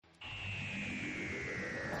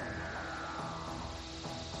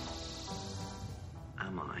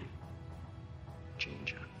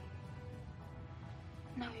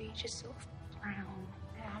you're just sort of brown.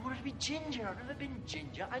 Yeah, I wanted to be ginger. I've never been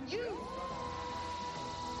ginger. And you?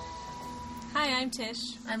 Hi, I'm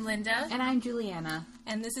Tish. I'm Linda. And I'm Juliana.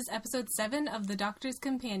 And this is episode 7 of The Doctor's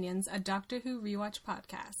Companions, a Doctor Who rewatch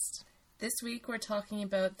podcast. This week we're talking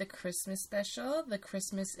about the Christmas special, The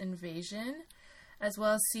Christmas Invasion, as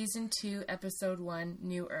well as Season 2, Episode 1,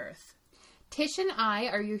 New Earth. Tish and I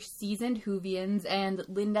are your seasoned Whovians, and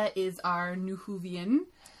Linda is our new Whovian.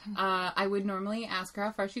 I would normally ask her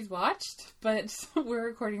how far she's watched, but we're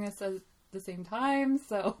recording this at the same time,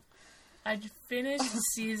 so... I finished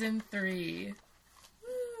Season 3.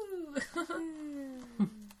 Woo!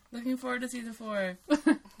 Looking forward to Season 4.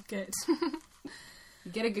 Good.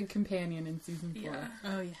 You get a good companion in Season 4. Yeah.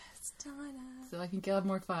 Oh, yes. Donna. So I think you'll have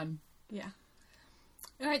more fun. Yeah.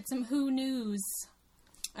 Alright, some Who news.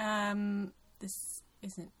 This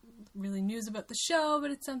isn't really news about the show,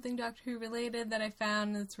 but it's something Doctor Who related that I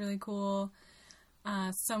found that's really cool.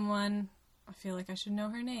 Someone... I feel like I should know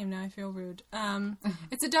her name. Now I feel rude.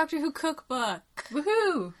 It's a Doctor Who cookbook.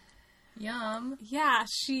 Woohoo! Yum. Yeah,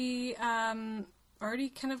 she already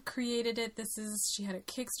kind of created it. She had a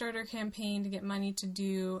Kickstarter campaign to get money to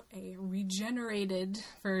do a regenerated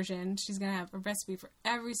version. She's going to have a recipe for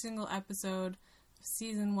every single episode of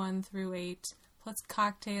season 1 through 8, plus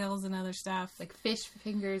cocktails and other stuff. Like fish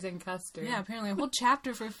fingers and custard. Yeah, apparently a whole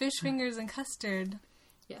chapter for fish fingers and custard.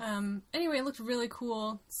 Yes. Anyway, it looked really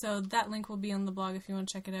cool, so that link will be on the blog if you want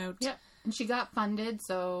to check it out. Yep. And she got funded,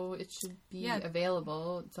 so it should be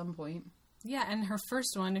available at some point. Yeah, and her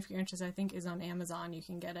first one, if you're interested, I think is on Amazon. You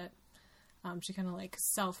can get it. She kind of like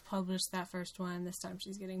self-published that first one. This time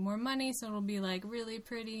she's getting more money, so it'll be like really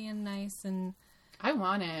pretty and nice. And I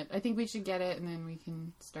want it. I think we should get it, and then we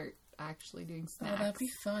can start actually doing snacks. Oh, that'd be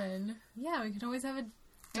fun. Yeah, we could always have a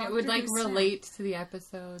It would like relate to the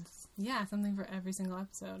episodes. Yeah, something for every single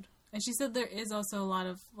episode. And she said there is also a lot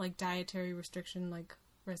of like dietary restriction like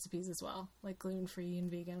recipes as well, like gluten-free and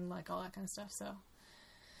vegan, like all that kind of stuff.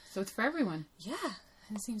 So it's for everyone. Yeah,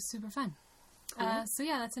 and it seems super fun. Cool. So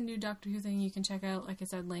yeah, that's a new Doctor Who thing you can check out. Like I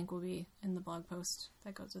said, link will be in the blog post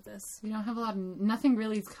that goes with this. We don't have nothing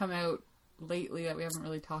really's come out lately that we haven't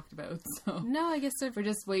really talked about, so... No, I guess we're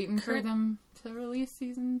just waiting for them to release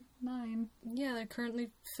season 9. Yeah, they're currently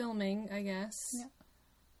filming, I guess. Yeah.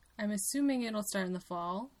 I'm assuming it'll start in the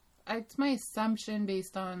fall. It's my assumption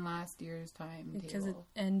based on last year's timetable. Because it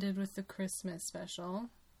ended with the Christmas special.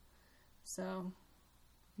 So...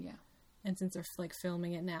 Yeah. And since they're like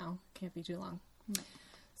filming it now, can't be too long. No.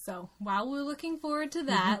 So, while we're looking forward to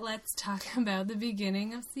that, let's talk about the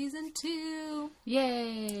beginning of Season 2.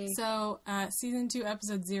 Yay! So, Season 2,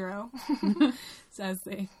 Episode 0, as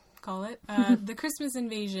they call it. The Christmas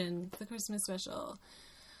Invasion, the Christmas Special.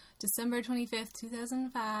 December 25th,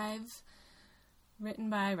 2005. Written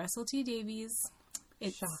by Russell T. Davies.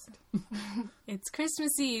 Shocked. It's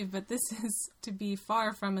Christmas Eve, but this is to be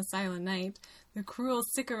far from a silent night. The cruel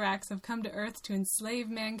Sycorax have come to Earth to enslave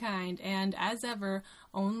mankind, and, as ever,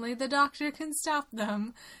 only the Doctor can stop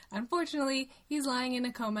them. Unfortunately, he's lying in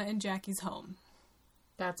a coma in Jackie's home.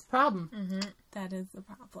 That's a problem. Mm-hmm. That is the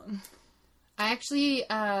problem. I actually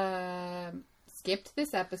skipped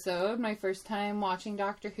this episode. My first time watching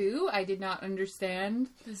Doctor Who, I did not understand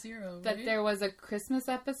that there was a Christmas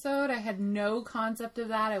episode. I had no concept of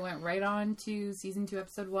that. I went right on to season 2,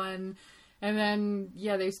 episode 1. And then,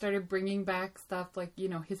 they started bringing back stuff like,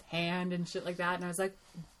 his hand and shit like that. And I was like,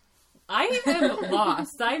 I am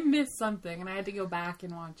lost. I missed something. And I had to go back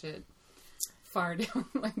and watch it far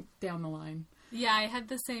down the line. Yeah, I had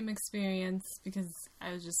the same experience because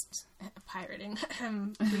I was just pirating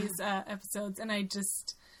these episodes. And I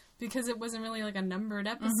just, because it wasn't really like a numbered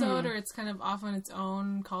episode or it's kind of off on its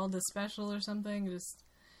own, called a special or something, just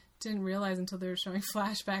didn't realize until they were showing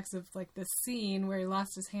flashbacks of like the scene where he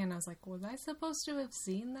lost his hand. I was like, was I supposed to have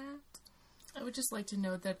seen that? I would just like to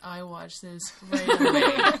note that I watched this right away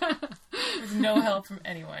with no help from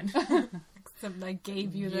anyone. Except I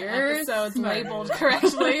gave you the episodes labeled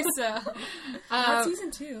correctly, so... Not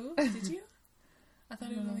season 2, did you? I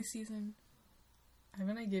thought it was only season...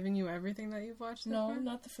 Haven't I given you everything that you've watched? No,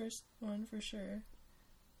 not the first one, for sure.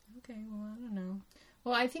 Okay, well, I don't know.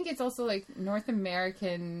 Well, I think it's also, like, North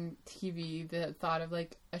American TV, the thought of,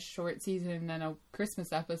 like, a short season and a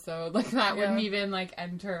Christmas episode. Like, that wouldn't even, like,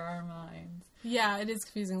 enter our minds. Yeah, it is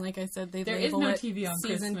confusing. Like I said, they there label is no TV on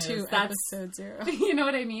season Christmas. 2, episode 0. You know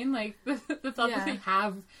what I mean? Like, the thought that they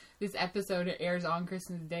have this episode, it airs on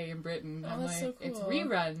Christmas Day in Britain. Oh, that's so cool. It's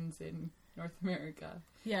reruns in North America.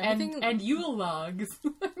 Yeah, and Yule logs.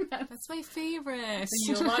 That's my favorite. The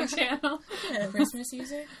Yule log channel. Christmas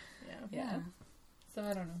music? Yeah. So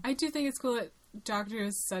I don't know. I do think it's cool that Doctor Who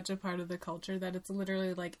is such a part of the culture that it's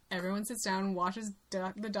literally like everyone sits down and watches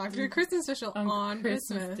the Doctor Who Christmas special on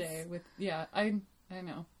Christmas Day. I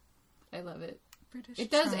know. I love it. British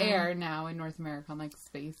it does charm. air now in North America on like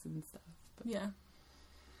Space and stuff. But... Yeah.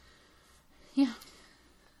 Yeah.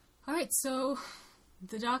 Alright, so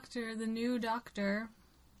the new Doctor,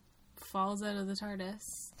 falls out of the TARDIS.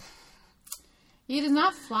 He does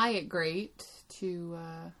not fly it great to,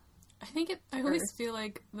 I always feel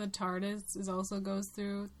like the TARDIS also goes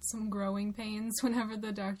through some growing pains whenever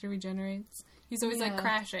the Doctor regenerates. He's always, like,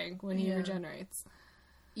 crashing when he regenerates.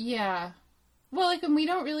 Yeah. Well, like, and we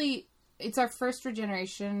don't really... It's our first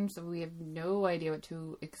regeneration, so we have no idea what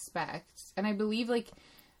to expect. And I believe, like,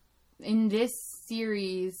 in this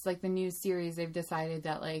series, like, the new series, they've decided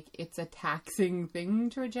that, like, it's a taxing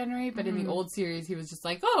thing to regenerate. But in the old series, he was just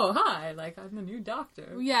like, oh, hi, like, I'm the new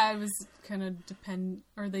Doctor. Yeah, it was kind of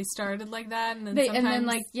or they started like that, and then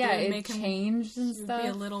it changed and stuff. Be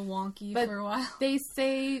a little wonky but for a while. They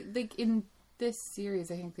say, like, in this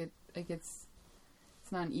series, I think that, like, it's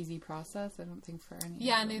not an easy process, I don't think, for any.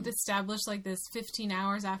 Yeah, and they've established, like, this 15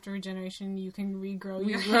 hours after regeneration, you can regrow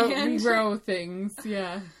your hand. Regrow things,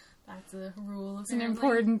 yeah. That's a rule. It's an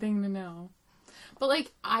important thing to know. But,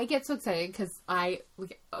 like, I get so excited because I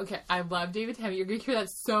love David Tennant. You're going to hear that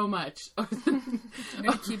so much. I'm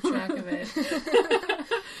going to keep track of it.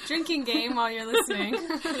 Drinking game while you're listening.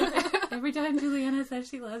 Every time Juliana says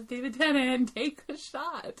she loves David Tennant, take a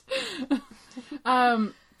shot.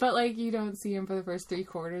 But, like, you don't see him for the first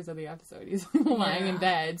 3/4 of the episode. He's lying in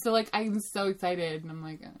bed. So, like, I'm so excited. And I'm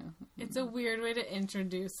like... It's a weird way to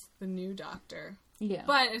introduce the new Doctor. Yeah.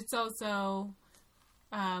 But it's also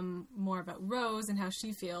more about Rose and how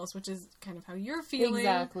she feels, which is kind of how you're feeling.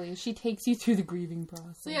 Exactly. She takes you through the grieving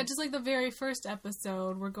process. So, yeah, just like the very first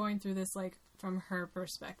episode, we're going through this, like, from her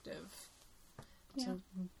perspective. Yeah. To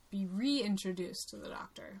be reintroduced to the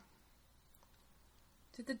Doctor.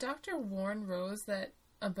 Did the Doctor warn Rose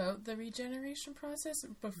about the regeneration process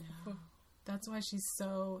before? No. That's why she's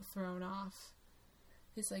so thrown off.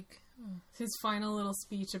 He's like... His final little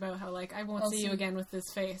speech about how, like, I won't see you again with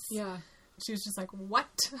this face. Yeah. She was just like, what?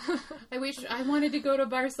 I wanted to go to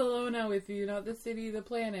Barcelona with you, not the city, the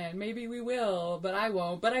planet. Maybe we will, but I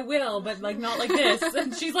won't. But I will, but, like, not like this.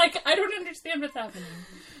 And she's like, I don't understand what's happening.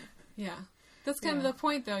 Yeah. That's kind of the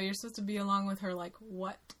point, though. You're supposed to be along with her, like,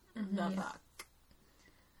 what the fuck?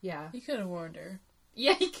 Yeah. He could have warned her.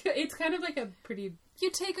 Yeah, it's kind of like a pretty... You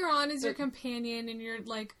take her on as your companion and you're,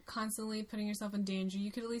 like, constantly putting yourself in danger.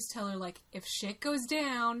 You could at least tell her, like, if shit goes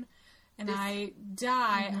down and I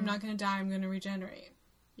die, I'm not going to die, I'm going to regenerate.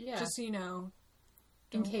 Yeah. Just so you know.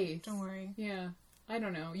 In case. Don't worry. Yeah. I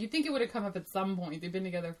don't know. You'd think it would have come up at some point. They've been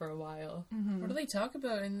together for a while. What do they talk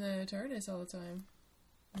about in the TARDIS all the time?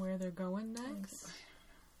 Where they're going next?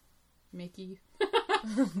 Mickey.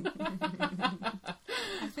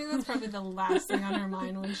 I think that's probably the last thing on her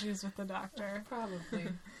mind when she's with the Doctor. Probably.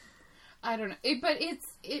 I don't know. But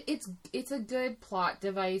it's a good plot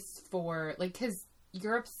device for, like, because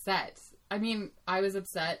you're upset. I mean, I was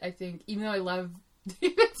upset, I think, even though I love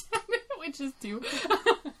David Tennant, which is too.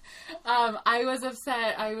 I was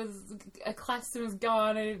upset. A costume was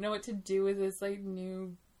gone. I didn't know what to do with this, like,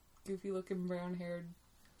 new goofy-looking brown-haired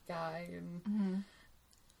guy, and...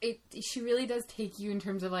 She really does take you in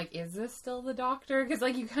terms of, like, is this still the Doctor? Because,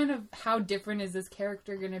 like, you kind of, how different is this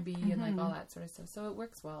character going to be, and, like, all that sort of stuff. So it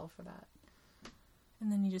works well for that.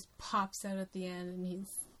 And then he just pops out at the end, and he's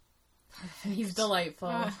perfect. He's delightful.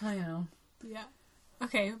 I know. Yeah.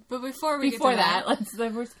 Okay, but before get to that,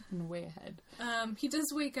 we're skipping way ahead. He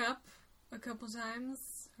does wake up a couple times,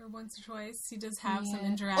 or once or twice. He does have some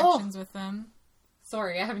interactions with them.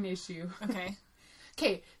 Sorry, I have an issue. Okay.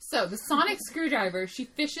 Okay, so the sonic screwdriver, she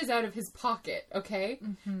fishes out of his pocket, okay?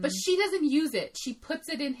 But she doesn't use it. She puts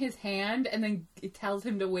it in his hand, and then it tells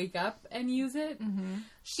him to wake up and use it.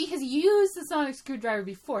 She has used the sonic screwdriver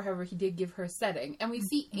before, however, he did give her a setting. And we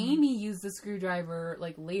see Amy use the screwdriver,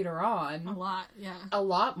 like, later on. A lot, yeah. A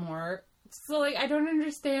lot more. So, like, I don't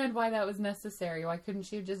understand why that was necessary. Why couldn't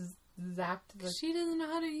she have just zapped the... She doesn't know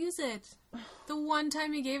how to use it. The one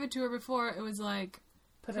time he gave it to her before, it was like...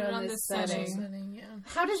 Put it on this setting. Yeah.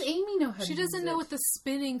 How does Amy know how to use it? She doesn't know what the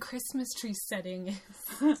spinning Christmas tree setting is.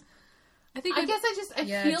 I feel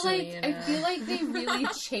like they really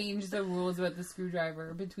changed the rules about the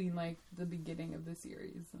screwdriver between, like, the beginning of the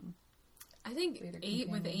series and I think with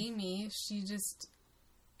Amy,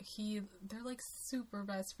 they're, like, super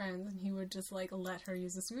best friends, and he would just, like, let her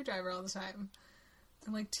use the screwdriver all the time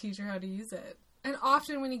and, like, teach her how to use it. And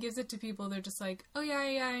often when he gives it to people, they're just like, oh, yeah,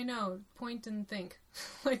 I know. Point and think.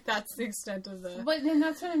 Like, that's the extent of the... But then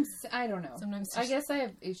that's what I don't know. Sometimes I guess I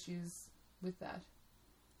have issues with that.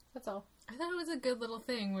 That's all. I thought it was a good little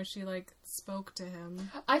thing where she, like, spoke to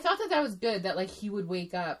him. I thought that was good, that, like, he would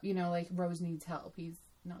wake up, you know, like, Rose needs help. He's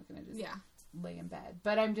not gonna just lay in bed.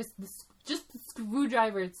 But I'm just the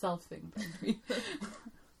screwdriver itself thing.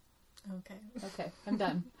 Okay, I'm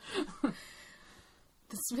done.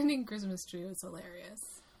 The spinning Christmas tree was hilarious.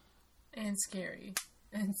 And scary.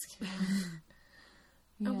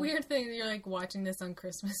 A weird thing that you're, like, watching this on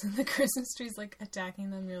Christmas and the Christmas tree's, like,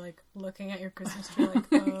 attacking them. You're, like, looking at your Christmas tree like,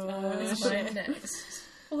 oh, what next?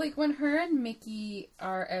 Well, like, when her and Mickey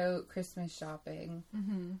are out Christmas shopping,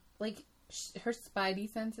 like, her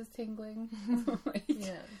spidey sense is tingling. Like,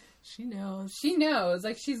 she knows. She knows.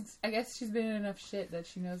 Like, I guess she's been in enough shit that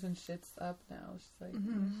she knows when shit's up now. She's like,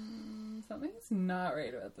 something's not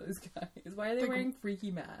right about those guys. Why are they wearing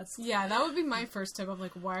freaky masks? Yeah, that would be my first tip of,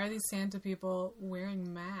 like, why are these Santa people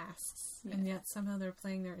wearing masks? Yeah. And yet somehow they're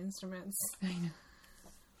playing their instruments. I know.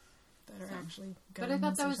 That are actually guns. But I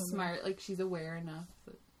thought that was smart. Like, she's aware enough.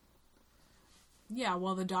 Yeah,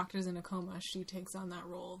 while the doctor's in a coma, she takes on that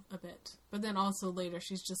role a bit. But then also later,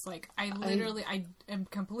 she's just like, I am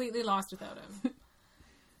completely lost without him.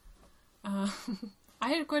 I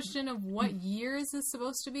had a question of what year is this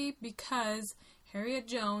supposed to be? Because Harriet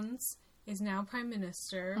Jones is now Prime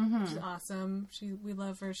Minister. She's awesome. We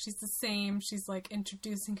love her. She's the same. She's, like,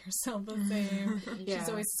 introducing herself the same. She's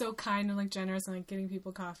always so kind and, like, generous and, like, getting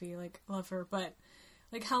people coffee. Like, love her. But...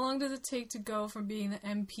 like, how long does it take to go from being the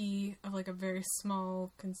MP of, like, a very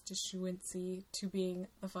small constituency to being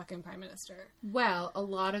the fucking Prime Minister? Well, a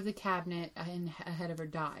lot of the cabinet ahead of her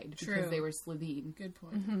died because they were Slovene. Good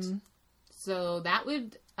point. So that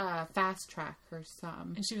would fast-track her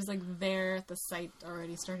some. And she was, like, there at the site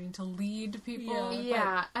already starting to lead people.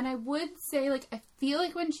 Yeah, and I would say, like, I feel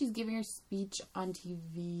like when she's giving her speech on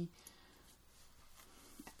TV...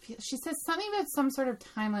 she says something about some sort of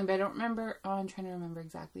timeline, but I don't remember. Oh, I'm trying to remember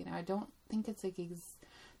exactly now. I don't think it's like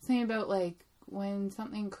something about like when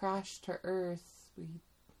something crashed to Earth.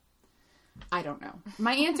 I don't know.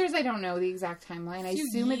 My answer is I don't know the exact timeline. I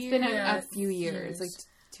assume it's been a few years, like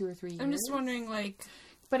 2 or 3 years. I'm just wondering, like...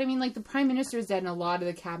 But I mean, like, the Prime Minister is dead and a lot of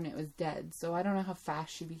the cabinet was dead, so I don't know how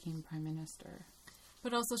fast she became Prime Minister.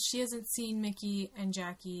 But also, she hasn't seen Mickey and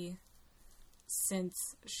Jackie since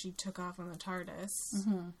she took off on the TARDIS.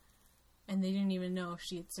 And they didn't even know if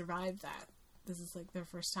she had survived that. This is, like, their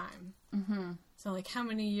first time. So, like, how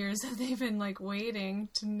many years have they been, like, waiting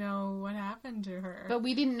to know what happened to her? But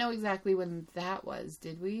we didn't know exactly when that was,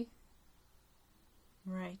 did we?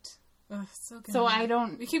 Right. Ugh, so good. So I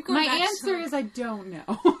don't... We keep going my back answer is I don't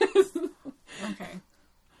know. Okay.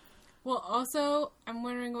 Well, also, I'm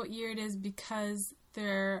wondering what year it is because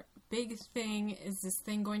their big thing is this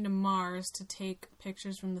thing going to Mars to take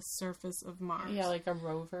pictures from the surface of Mars. Yeah, like a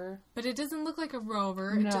rover. But it doesn't look like a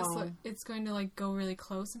rover. No. It's going to, like, go really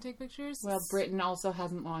close and take pictures. Well, Britain also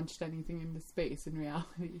hasn't launched anything into space in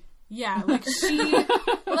reality. Yeah, like she...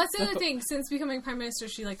 well, that's the other thing. Since becoming Prime Minister,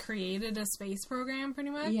 she, like, created a space program, pretty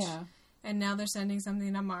much. Yeah. And now they're sending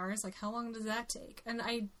something to Mars. Like, how long does that take? And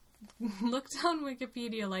I looked on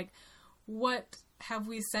Wikipedia, like, what have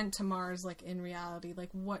we sent to Mars, like, in reality?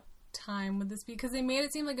 Like, what time would this be? Because they made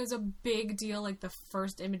it seem like it was a big deal, like, the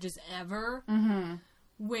first images ever.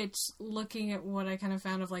 Which, looking at what I kind of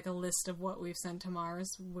found of, like, a list of what we've sent to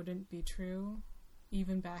Mars wouldn't be true.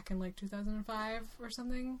 Even back in, like, 2005 or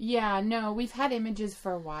something. Yeah, no, we've had images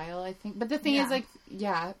for a while, I think. But the thing is, like,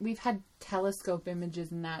 we've had telescope images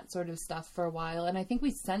and that sort of stuff for a while. And I think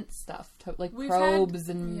we sent stuff to, like, probes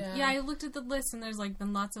and... Yeah, I looked at the list and there's, like,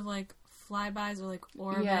 been lots of, like, flybys or, like,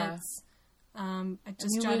 orbits.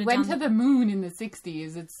 We went to the moon in the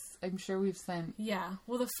 60s. I'm sure we've sent... Yeah.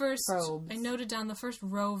 Well, the first... probes. I noted down the first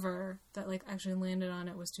rover that, like, actually landed on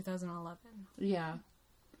it was 2011. Yeah.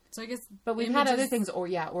 So I guess... But we've had other things,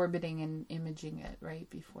 orbiting and imaging it, right,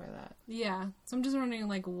 before that. Yeah. So I'm just wondering,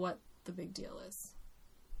 like, what the big deal is.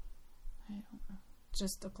 I don't know.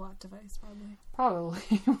 Just a plot device, probably.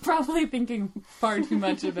 Probably thinking far too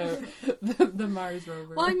much about the Mars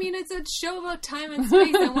rover. Well, I mean, it's a show about time and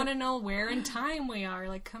space. I want to know where in time we are.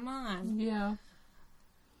 Like, come on. Yeah.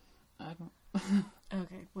 I don't...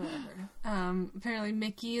 Okay, whatever. Apparently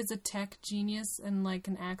Mickey is a tech genius and, like,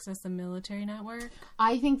 can access the military network.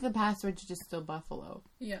 I think the password's just still Buffalo.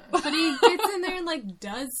 Yeah. But he gets in there and, like,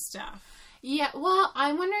 does stuff. Yeah, well,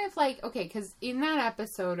 I wonder if, like, okay, because in that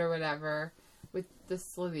episode or whatever, with the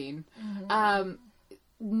Slovene,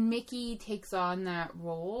 Mickey takes on that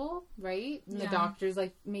role, right? And the doctor's,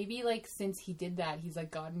 like, maybe, like, since he did that, he's, like,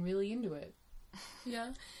 gotten really into it.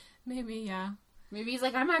 Yeah. Maybe, yeah. Maybe he's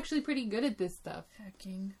like, I'm actually pretty good at this stuff.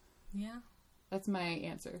 Hacking. Yeah. That's my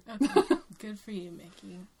answer. Okay. Good for you,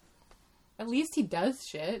 Mickey. at least he does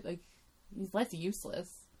shit. Like, he's less useless.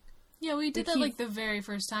 Yeah, we did that, like, the very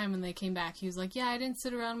first time when they came back. He was like, yeah, I didn't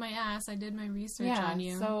sit around my ass. I did my research on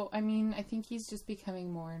you. So, I mean, I think he's just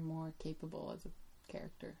becoming more and more capable as a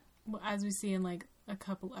character. Well, as we see in, like, a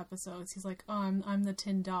couple episodes, he's like, oh, I'm the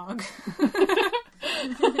tin dog.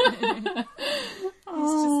 He's just like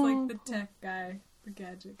the tech guy, the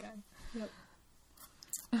gadget guy. Yep.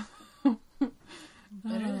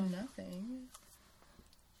 Better than nothing.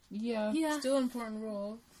 Yeah. Still an important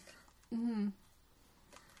role. Mm-hmm.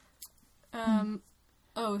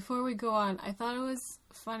 Oh, before we go on, I thought it was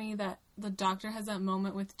funny that the doctor has that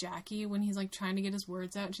moment with Jackie when he's, like, trying to get his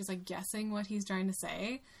words out and she's, like, guessing what he's trying to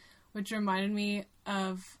say, which reminded me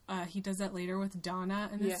of, he does that later with Donna,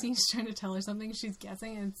 and the scene she's trying to tell her something, she's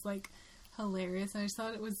guessing, and it's, like, hilarious, and I just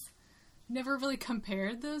thought it was, never really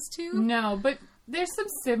compared those two. No, but there's some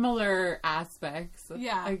similar aspects,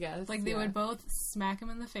 I guess. Like, they would both smack him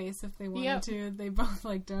in the face if they wanted to. They both,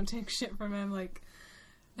 like, don't take shit from him, like...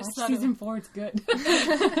 Season 4, it's good.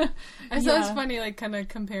 I thought it's funny, like, kind of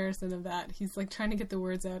comparison of that. He's, like, trying to get the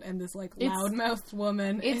words out, and this, like, loudmouthed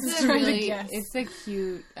woman is trying to guess. It's a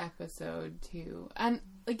cute episode, too. And,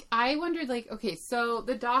 like, I wondered, like, okay, so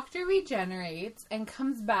the doctor regenerates and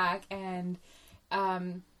comes back and,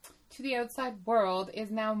 to the outside world is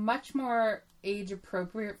now much more age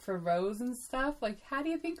appropriate for Rose and stuff. Like, how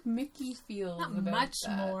do you think Mickey feels Not about much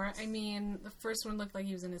that? more. I mean, the first one looked like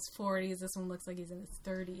he was in his 40s. This one looks like he's in his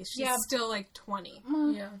 30s. She's still, like, 20.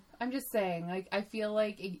 Yeah. I'm just saying, like, I feel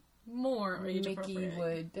like more age Mickey appropriate.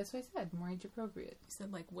 would... That's what I said, more age appropriate. You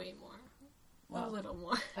said, like, way more. Well, a little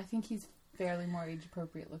more. I think he's fairly more age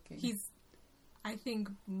appropriate looking. I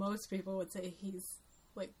think most people would say he's,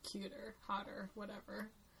 like, cuter, hotter,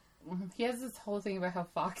 whatever. He has this whole thing about how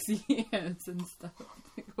foxy he is and stuff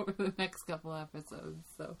over the next couple episodes,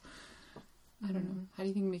 so I don't know. How do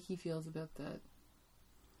you think Mickey feels about that?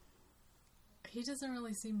 He doesn't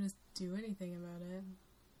really seem to do anything about it.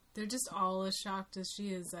 They're just all as shocked as she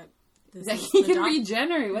is that this that is he the can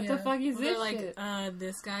regenerate. What the fuck is this shit? They're like,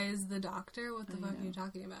 this guy is the doctor? What the fuck are you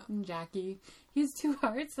talking about? And Jackie. He has 2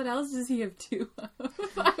 hearts. What else does he have 2 of?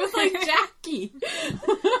 I was like, Jackie!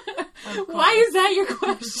 Why is that your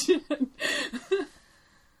question?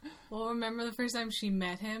 Well, remember the first time she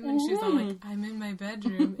met him? And she was all like, I'm in my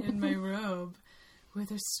bedroom, in my robe,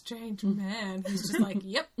 with a strange man. He's just like,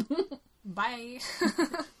 yep, bye.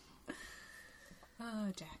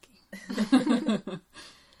 Oh, Jackie.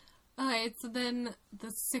 Alright, so then the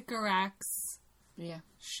Sycorax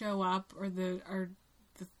show up, or the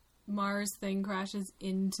Mars thing crashes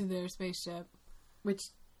into their spaceship. Which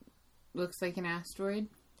looks like an asteroid.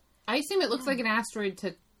 I assume it looks like an asteroid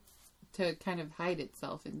to kind of hide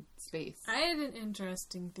itself in space. I had an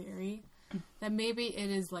interesting theory that maybe it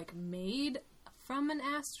is, like, made from an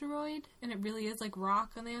asteroid, and it really is, like,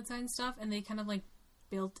 rock on the outside and stuff, and they kind of, like,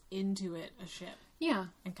 built into it a ship. Yeah.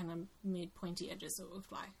 And kind of made pointy edges so it would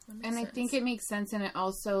fly. And I think it makes sense, and it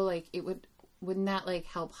also, like, wouldn't that, like,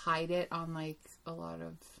 help hide it on, like, a lot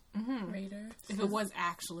of... radar? If it was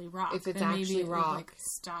actually rock. If it's then actually maybe it rock. would, like,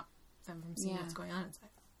 stop them from seeing what's going on inside.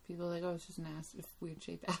 People are like, oh, it's just an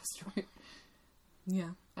weird-shaped asteroid. Yeah.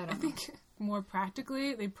 I think more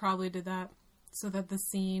practically, they probably did that so that the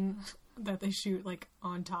scene that they shoot, like,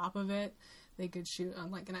 on top of it, they could shoot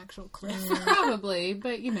on, like, an actual cliff. Probably,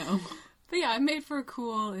 but, you know... But yeah, it made for a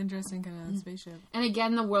cool, interesting kind of spaceship. And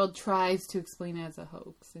again, the world tries to explain it as a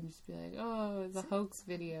hoax and just be like, oh, it's a hoax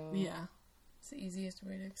video. Yeah. It's the easiest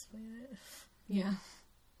way to explain it. Yeah.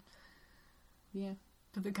 Yeah.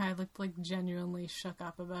 But the guy looked, like, genuinely shook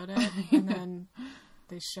up about it. And then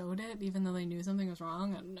they showed it, even though they knew something was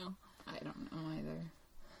wrong. I don't know. I don't know either.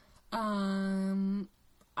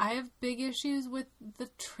 I have big issues with the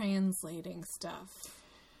translating stuff.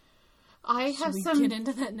 I have Should some we get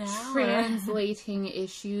into that now, translating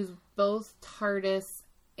issues, both TARDIS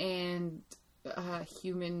and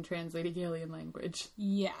human translating alien language.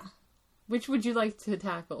 Yeah. Which would you like to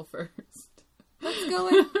tackle first? Let's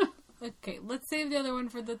go with... Okay, let's save the other one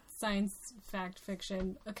for the science fact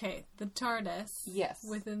fiction. Okay, the TARDIS. Yes.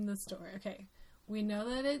 Within the story. Okay. We know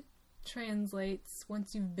that it translates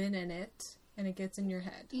once you've been in it, and it gets in your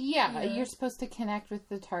head. Yeah, you're supposed to connect with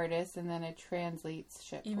the TARDIS, and then it translates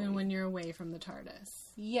shit. Even when you're away from the TARDIS.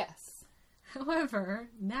 Yes. However,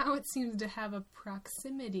 now it seems to have a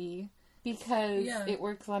proximity. Because it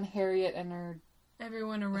works on Harriet and her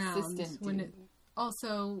everyone around. Assistant.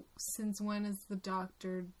 Also, since when does the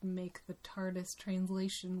Doctor make the TARDIS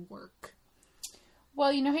translation work?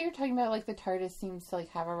 Well, you know how you're talking about, like, the TARDIS seems to, like,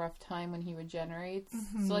 have a rough time when he regenerates?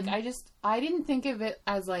 Mm-hmm. So, like, I didn't think of it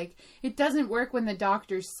as, like, it doesn't work when the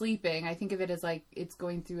Doctor's sleeping. I think of it as, like, it's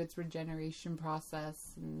going through its regeneration process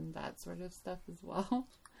and that sort of stuff as well.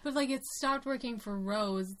 But, like, it stopped working for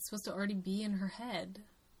Rose. It's supposed to already be in her head.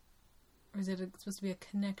 Or is it supposed to be a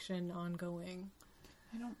connection ongoing?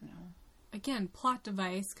 I don't know. Again, plot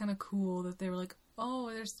device, kind of cool that they were like, oh,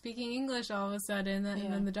 they're speaking English all of a sudden,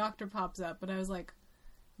 and then the Doctor pops up. But I was like,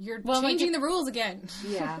 you're changing the rules again.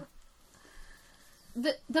 Yeah.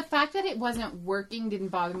 The fact that it wasn't working didn't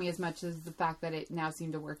bother me as much as the fact that it now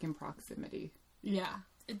seemed to work in proximity. Yeah.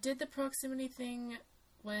 It did the proximity thing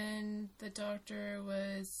when the Doctor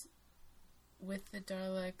was with the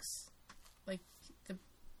Daleks. Like,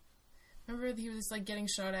 remember he was, like, getting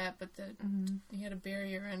shot at, but he had a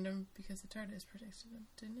barrier around him because the TARDIS protected him,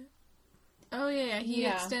 didn't it? Oh, yeah. He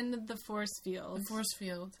extended the force field. The force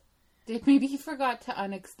field. Maybe he forgot to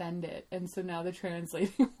unextend it, and so now they're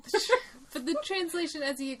translating. But the translation,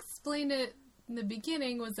 as he explained it in the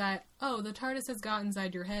beginning, was that, oh, the TARDIS has got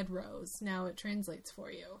inside your head, Rose. Now it translates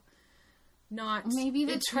for you. Not, maybe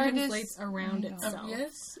the it TARDIS translates around itself.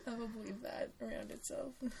 Yes, I will believe that, around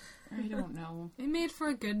itself. I don't know. It made for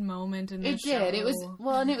a good moment in the show. It did. It was,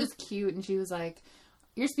 well, and it was cute, and she was like,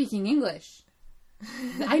 you're speaking English.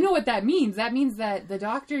 I know what that means. That means that the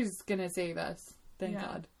Doctor's gonna save us. Thank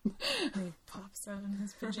God. He pops out in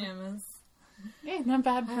his pajamas. Yeah, not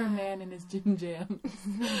bad for a man in his gym jam.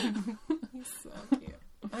 He's so cute.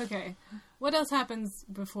 Okay. What else happens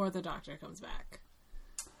before the Doctor comes back?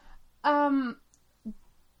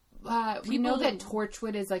 We know that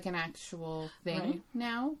Torchwood is like an actual thing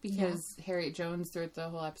now because Harriet Jones throughout the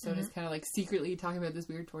whole episode is kind of like secretly talking about this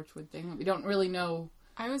weird Torchwood thing that we don't really know.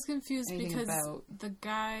 I was confused because the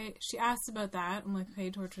guy, she asked about that. I'm like,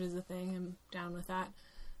 okay, Torchwood is a thing. I'm down with that.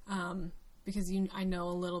 Because I know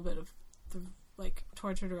a little bit of the, like,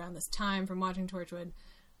 Torchwood around this time from watching Torchwood.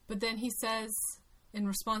 But then he says, in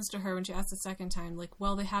response to her when she asked the second time, like,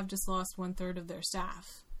 well, they have just lost 1/3 of their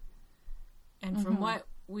staff. And from what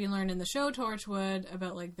we learned in the show Torchwood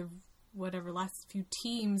about, like, the whatever last few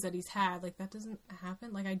teams that he's had, like, that doesn't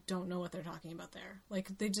happen. Like, I don't know what they're talking about there.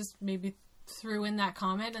 Like, they just maybe threw in that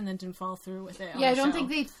comment and then didn't follow through with it. Yeah, I don't think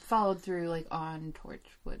they followed through, like, on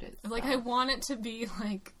Torchwood itself. Like, I want it to be,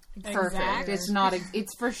 like, perfect. Exact. It's not.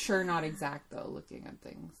 It's for sure not exact though. Looking at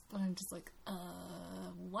things, but I'm just like,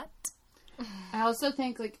 what? I also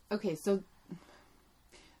think, like, okay, so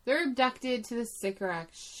they're abducted to the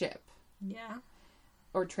Sycorax ship. Yeah.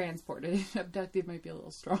 Or transported. Abducted might be a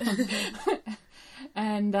little strong.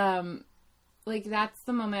 And like, that's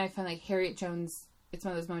the moment I find, like, Harriet Jones. It's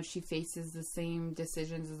one of those moments she faces the same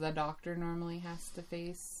decisions as the Doctor normally has to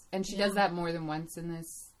face, and she does that more than once in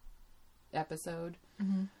this episode.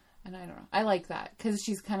 Mm-hmm. And I don't know. I like that because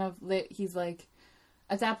she's kind of he's like,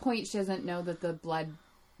 at that point she doesn't know that the blood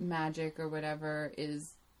magic or whatever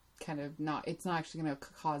is kind of not. It's not actually going to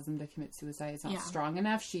cause them to commit suicide. It's not strong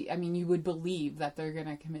enough. You would believe that they're going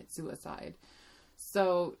to commit suicide.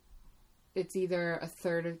 So it's either a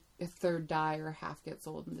third die or half get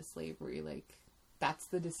sold into slavery. Like, that's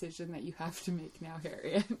the decision that you have to make now,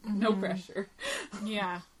 Harriet. No pressure.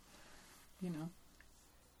 Yeah. You know.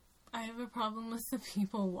 I have a problem with the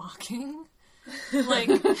people walking. Like,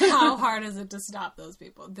 how hard is it to stop those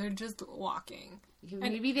people? They're just walking.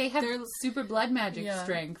 Maybe they have super blood magic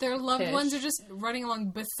strength. Their loved ones are just running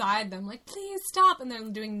along beside them, like, please stop, and they're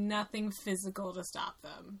doing nothing physical to stop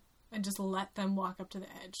them. And just let them walk up to the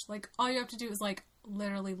edge. Like, all you have to do is, like,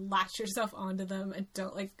 literally latch yourself onto them and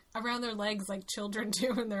don't, like, around their legs like children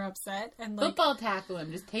do when they're upset. And, like, football tackle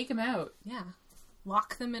them. Just take them out. Yeah.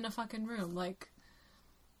 Lock them in a fucking room. Like,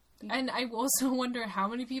 and I also wonder how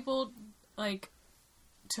many people, like,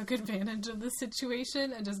 took advantage of the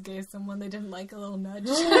situation and just gave someone they didn't like a little nudge.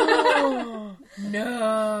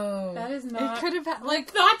 No. That is not... It could have had,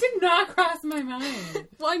 like... That did not cross my mind.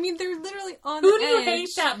 Well, I mean, they're literally on Who the do edge. you hate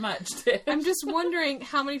that much, Tiff? I'm just wondering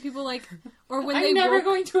how many people, like... Or when I'm never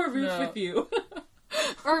going to a roof with you.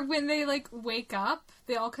 Or when they, like, wake up,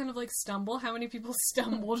 they all kind of, like, stumble. How many people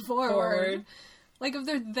stumbled forward? Like, if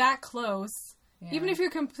they're that close... Yeah. Even if you're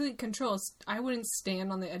complete control, I wouldn't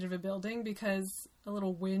stand on the edge of a building because a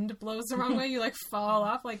little wind blows the wrong way, you, like, fall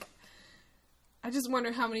off. Like, I just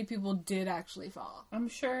wonder how many people did actually fall. I'm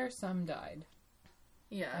sure some died.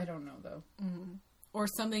 Yeah. I don't know, though. Mm-hmm. Or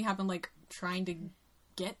something happened, like, trying to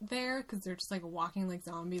get there because they're just, like, walking like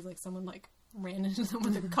zombies. Like, someone, like, ran into them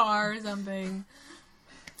with a car or something.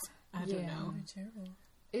 I don't know. Terrible.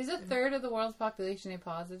 Is a third of the world's population A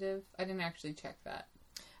positive? I didn't actually check that.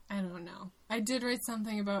 I don't know. I did write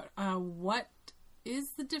something about what is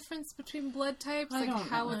the difference between blood types? I like, don't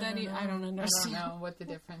how know. would that I don't understand. I don't know what the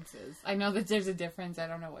difference is. I know that there's a difference. I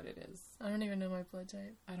don't know what it is. I don't even know my blood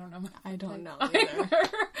type. I don't know my I don't know either. either.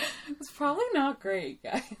 It's probably not great,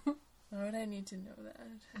 guys. Why would I need to know that?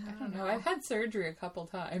 I don't know. I've had surgery a couple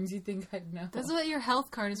times. You'd think I'd know. That's what your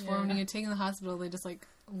health card is for. When you get taken to the hospital, they just, like,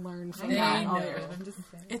 learn from I that. know. All your... I'm just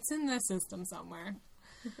saying. It's in the system somewhere.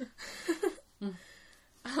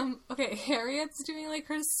 Okay, Harriet's doing, like,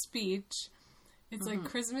 her speech. It's, like,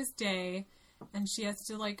 Christmas Day, and she has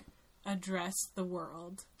to, like, address the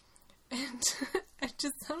world. And it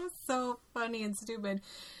just sounds so funny and stupid.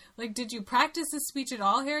 Like, did you practice this speech at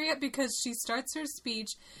all, Harriet? Because she starts her speech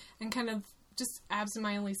and kind of just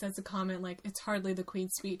absentmindedly says a comment like, it's hardly the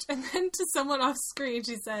Queen's speech. And then to someone off screen,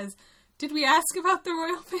 she says, did we ask about the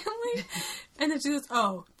royal family? And then she goes,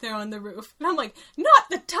 oh, they're on the roof. And I'm like, not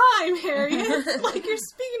the time, Harriet! Like, you're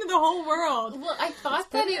speaking to the whole world. Well, I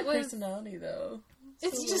thought that it was... personality, though.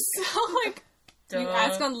 It's just so, like... You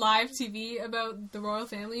ask on live TV about the royal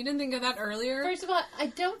family. You didn't think of that earlier? First of all, I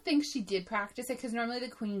don't think she did practice it, because normally the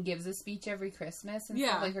Queen gives a speech every Christmas, and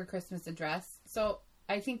stuff, like her Christmas address. So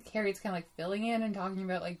I think Harriet's kind of like filling in and talking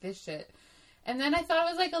about like this shit. And then I thought it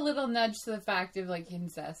was like a little nudge to the fact of like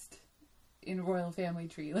incest in a royal family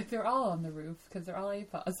tree. Like they're all on the roof, because they're all A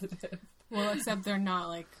positive. Well, except they're not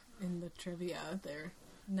like in the trivia.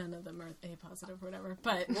 None of them are A positive or whatever.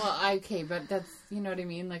 But well, okay, but that's, you know what I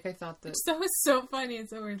mean? Like, I thought that... So it's so funny and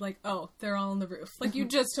so weird. Like, oh, they're all on the roof. Like, you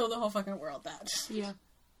just told the whole fucking world that. Yeah.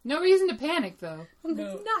 No reason to panic, though.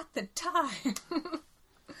 No. Not the time.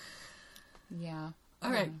 Yeah.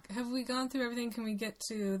 All right. Have we gone through everything? Can we get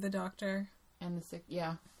to the doctor? And the sick...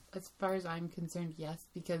 Yeah. As far as I'm concerned, yes.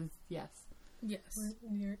 Because, yes. Yes.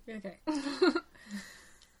 Okay.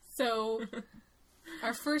 So...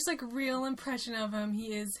 Our first, like, real impression of him,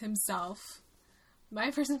 he is himself. My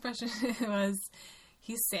first impression was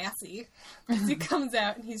he's sassy. Because he comes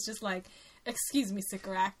out and he's just like, excuse me,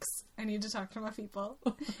 Sycorax, I need to talk to my people.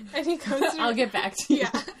 And he goes through, I'll get back to you.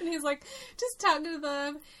 Yeah. And he's like, just talking to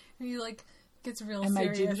them. And he, like, gets real Am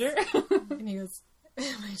serious. I ginger? And he goes,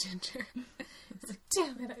 am I ginger? He's like,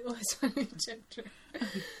 damn it, I always want to be ginger.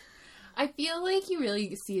 I feel like you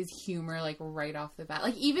really see his humor, like, right off the bat.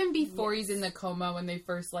 Like, even before he's in the coma when they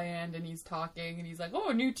first land and he's talking and he's like,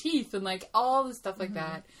 oh, new teeth and, like, all the stuff like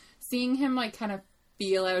that. Seeing him, like, kind of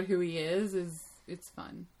feel out who he is, it's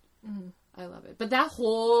fun. I love it. But that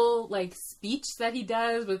whole, like, speech that he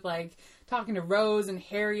does with, like, talking to Rose and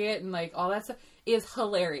Harriet and, like, all that stuff is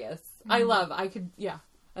hilarious. I love it.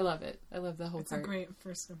 I love it. I love the whole part. It's a great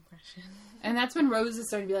first impression. And that's when Rose is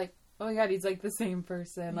starting to be like, oh my god, he's like the same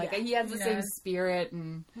person. Like, he has the same spirit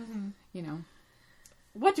and, you know.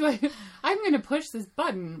 I'm going to push this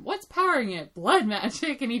button. What's powering it? Blood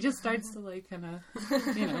magic. And he just starts to, like, kind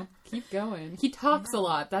of, you know, keep going. He talks a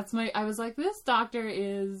lot. I was like, this doctor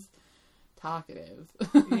is talkative.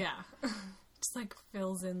 Yeah. Just, like,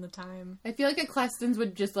 fills in the time. I feel like Eccleston's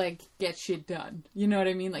would just, like, get shit done. You know what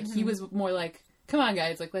I mean? Like, he was more like, come on,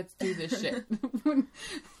 guys, like, let's do this shit.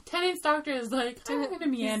 Tennant's doctor is like, I'm going to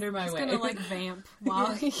meander my way. He's going to, like, vamp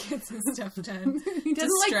while he gets his stuff done. He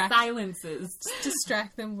doesn't like silences. Just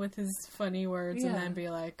distract them with his funny words and then be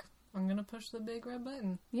like, I'm going to push the big red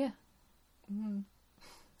button. Yeah. And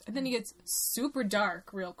then he gets super dark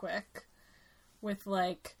real quick with,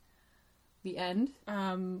 like... The end?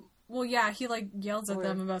 Well, yeah, he, like, yells at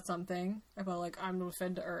them about something. About, like, I'm going to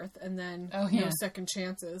fed to Earth. And then no second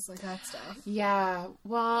chances. Like, that stuff. Yeah.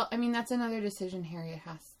 Well, I mean, that's another decision Harriet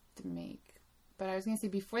has to make. But I was going to say,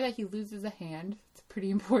 before that, he loses a hand. It's a pretty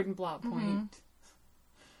important plot point.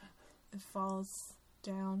 It falls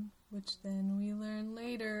down, which then we learn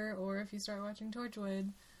later. Or if you start watching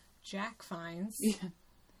Torchwood, Jack finds. Yeah.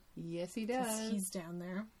 Yes, he does. 'Cause he's down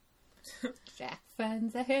there. Jack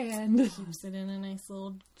finds a hand. Keeps it in a nice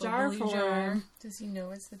little jar for him. Does he know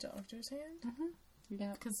it's the doctor's hand?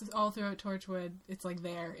 Yeah. Because all throughout Torchwood, it's like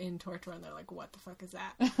there in Torchwood, and they're like, what the fuck is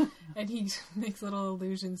that? And he makes little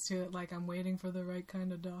allusions to it, like, I'm waiting for the right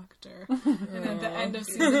kind of doctor. And at the end of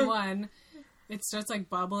season 1, it starts, like,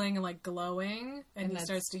 bubbling and, like, glowing, and he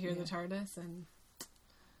starts to hear the TARDIS, and...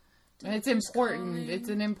 It's important. It's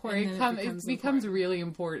an important... It becomes really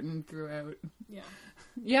important throughout. Yeah.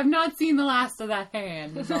 You have not seen the last of that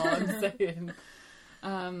hand, is all I'm saying.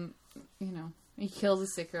 You know, he kills a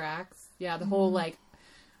Sycorax. Yeah, the whole, like,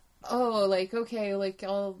 oh, like, okay, like,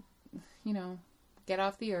 I'll, you know, get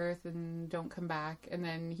off the Earth and don't come back. And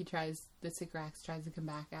then the Sycorax tries to come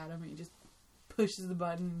back at him, and he just pushes the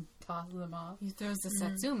button, tosses him off. He throws the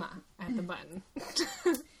Satsuma at the button.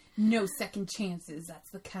 No second chances. That's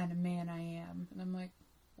the kind of man I am. And I'm like,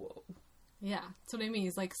 whoa. Yeah, that's what I mean.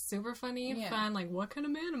 He's, like, super funny, fun, like, what kind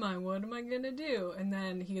of man am I? What am I gonna do? And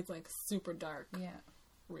then he gets, like, super dark. Yeah.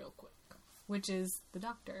 Real quick. Which is the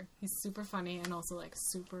Doctor. He's super funny and also, like,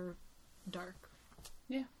 super dark.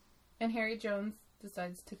 Yeah. And Harry Jones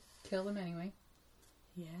decides to kill him anyway.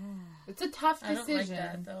 Yeah. It's a tough decision. I don't like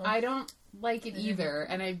that, though. I don't like it either,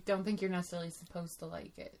 and I don't think you're necessarily supposed to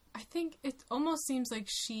like it. I think it almost seems like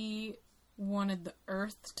she wanted the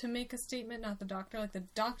Earth to make a statement, not the Doctor. Like, the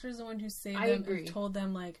Doctor's the one who saved them and told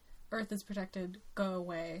them, like, Earth is protected, go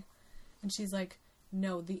away. And she's like,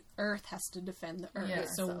 no, the Earth has to defend the Earth. Yeah,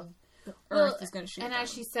 so the Earth is going to shoot and them.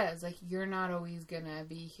 as she says, like, you're not always going to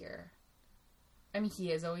be here. I mean,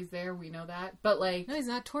 he is always there, we know that. But, like... No, he's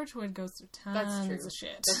not. Torchwood goes through tons of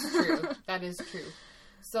shit. That's true. That is true.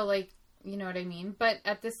 So, like, you know what I mean? But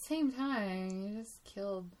at the same time, you just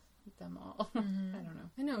killed them all. Mm-hmm. I don't know.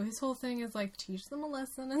 I know. His whole thing is, like, teach them a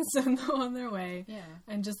lesson and send them on their way. Yeah.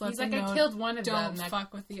 And just let them like, know, I killed one of them. Don't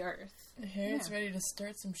fuck with the Earth. Harry's ready to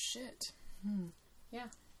start some shit. Yeah.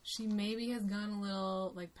 She maybe has gone a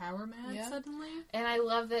little, like, power mad suddenly. And I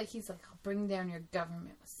love that he's like, I'll bring down your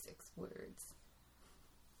government with 6 words.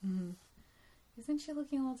 Mm-hmm. Isn't she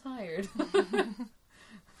looking a little tired?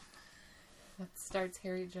 That starts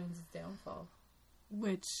Harry Jones' downfall.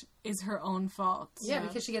 Which is her own fault. Yeah,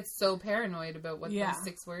 because she gets so paranoid about what those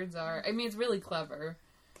 6 words are. I mean, it's really clever.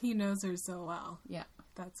 He knows her so well. Yeah.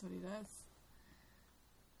 That's what he does.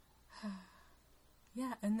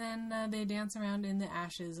 Yeah, and then they dance around in the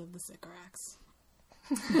ashes of the Sycorax.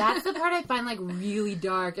 That's the part I find, like, really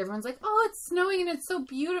dark. Everyone's like, oh, it's snowing and it's so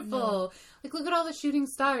beautiful. Like, look at all the shooting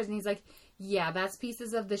stars. And he's like, yeah, that's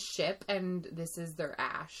pieces of the ship and this is their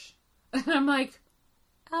ash. And I'm like,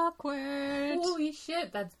 awkward. Holy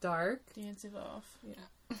shit, that's dark. Dance it off.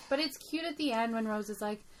 Yeah. But it's cute at the end when Rose is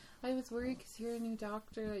like, I was worried because you're a new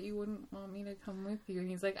doctor that you wouldn't want me to come with you. And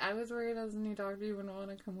he's like, I was worried as a new doctor you wouldn't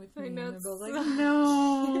want to come with me. I know, and they're both like, so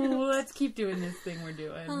no, let's keep doing this thing we're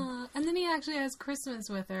doing. And then he actually has Christmas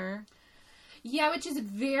with her. Yeah, which is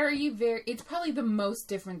very, very... It's probably the most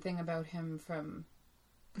different thing about him from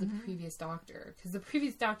the previous doctor. Because the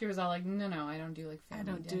previous doctor was all like, no, I don't do, like, family I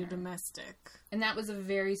don't dinner. do domestic. And that was a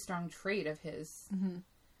very strong trait of his. Mm-hmm.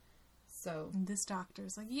 So... And this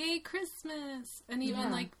doctor's like, yay, Christmas! And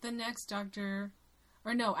even, like, the next doctor...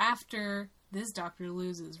 Or no, after this doctor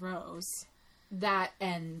loses Rose... That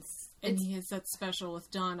ends. And he has that special with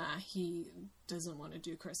Donna. He doesn't want to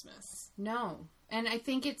do Christmas. No. And I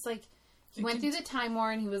think it's like... He went through the Time War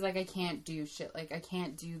and he was like, I can't do shit. Like, I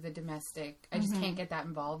can't do the domestic. I just can't get that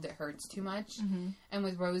involved. It hurts too much. And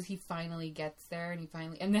with Rose, he finally gets there and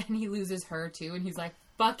and then he loses her too. And he's like,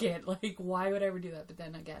 fuck it. Like, why would I ever do that? But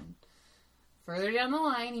then again, further down the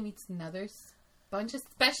line, he meets another bunch of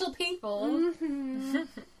special people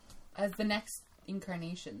as the next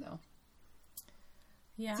incarnation, though.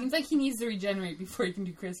 Yeah. Seems like he needs to regenerate before he can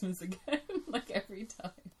do Christmas again. Like, every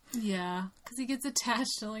time. Yeah. Because he gets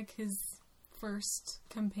attached to, like, his first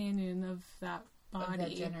companion of that body. Of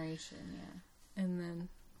that generation, yeah. And then,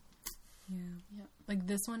 yeah. Like,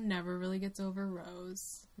 this one never really gets over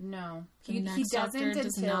Rose. No. The next doctor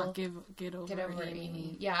does not get over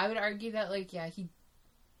Amy. Yeah, I would argue that, like, yeah,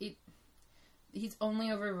 he's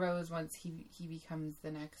only over Rose once he becomes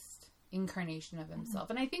the next incarnation of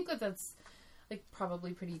himself. And I think that's, like,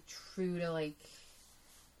 probably pretty true to, like,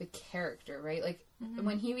 the character, right? Like,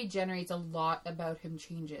 when he regenerates, a lot about him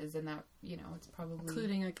changes, and that, you know, it's probably...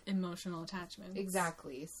 Including, like, emotional attachments.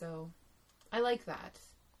 Exactly, so I like that.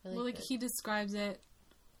 He describes it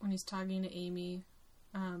when he's talking to Amy,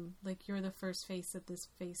 like, you're the first face that this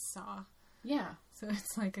face saw. Yeah. So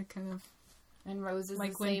it's, like, a kind of... And Rose is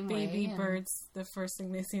like the same way. Like when baby birds, the first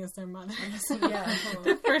thing they see is their mother. Yeah.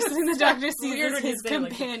 The first thing the doctor sees is his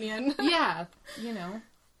companion. Like, yeah, you know.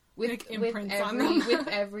 With imprints with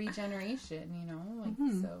every generation, you know, like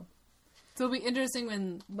so. So it'll be interesting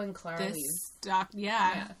when Clara leaves.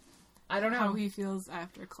 Yeah. I don't know how he feels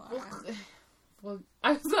after Clara. Well,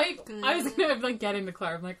 I was gonna like get into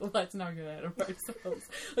Clara. I'm like, let's not get ahead of ourselves.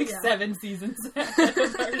 Like 7 seasons ahead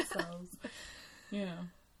of ourselves. You know.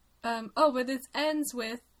 But this ends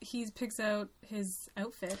with he picks out his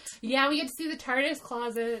outfit. Yeah, we get to see the TARDIS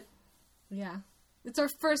closet. Yeah. It's our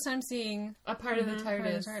first time seeing a part of the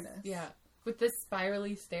TARDIS. Yeah. With this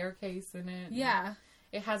spirally staircase in it. Yeah.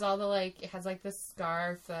 It has all the, like, the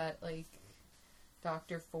scarf that, like,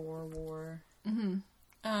 Dr. 4 wore. Mm-hmm.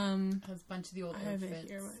 It has a bunch of the old outfits. I have it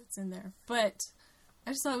here, it's in there. But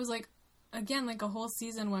I just thought it was, like, again, like, a whole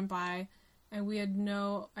season went by, and we had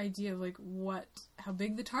no idea of, like, how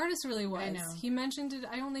big the TARDIS really was. I know. He mentioned it,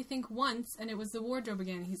 I only think once, and it was the wardrobe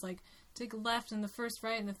again. He's like, take a left and the first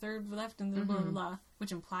right and the third left and the blah, blah, blah,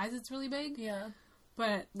 which implies it's really big. Yeah.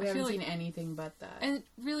 But we haven't seen anything but that. And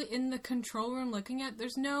really, in the control room looking at,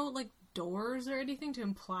 there's no, like, doors or anything to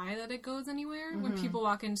imply that it goes anywhere. When people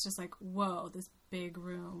walk in, it's just like, whoa, this big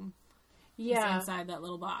room. Yeah. Inside that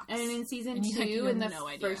little box. And in season 2, in the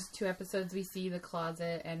first 2 episodes, we see the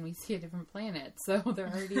closet and we see a different planet. So they're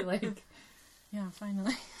already like... yeah,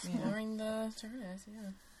 finally. Exploring the TARDIS, yeah.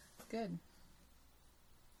 Good.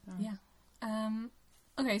 Oh. Yeah.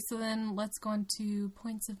 Okay, so then let's go on to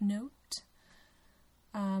points of note.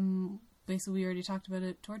 Basically, we already talked about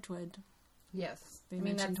it, Torchwood. Yes. They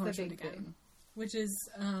mentioned Torchwood the big again. Thing. Which is,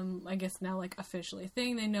 I guess now, like, officially a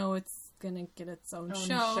thing. They know it's gonna get its own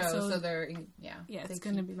show. So they're, yeah. Yeah, it's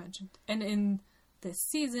gonna be mentioned. And in this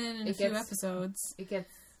season, in a few episodes,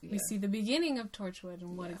 we see the beginning of Torchwood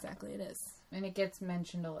and what exactly it is. And it gets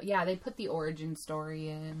mentioned a lot. Yeah, they put the origin story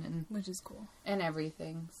in. And which is cool. And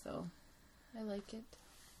everything, so I like it.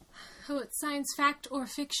 Oh, it's science fact or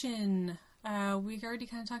fiction. We already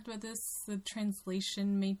kind of talked about this. The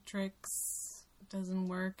translation matrix doesn't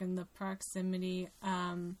work and the proximity.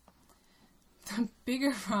 The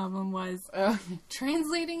bigger problem was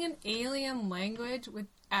translating an alien language with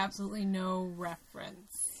absolutely no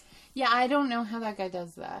reference. Yeah, I don't know how that guy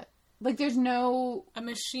does that. Like, there's no... a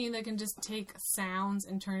machine that can just take sounds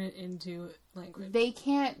and turn it into language. They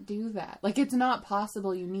can't do that. Like, it's not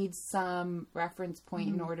possible. You need some reference point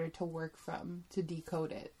in order to work from, to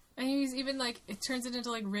decode it. And he's even, like, it turns it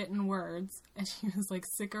into, like, written words. And he was, like,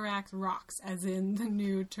 Sycorax rocks, as in the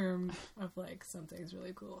new term of, like, something's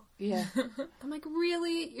really cool. Yeah. I'm like,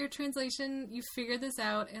 really? Your translation, you figured this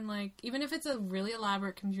out in, like, even if it's a really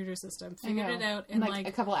elaborate computer system, figured it out in, like,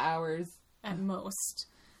 a couple of hours. At most.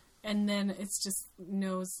 And then it's just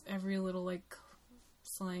knows every little, like,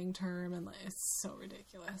 slang term, and, like, it's so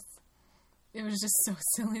ridiculous. It was just so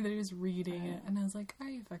silly that he was reading it, and I was like, are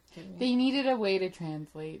you fucking kidding me? They needed a way to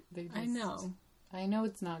translate. I know. I know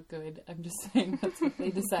it's not good. I'm just saying that's what they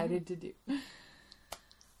decided to do.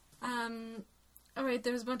 Alright,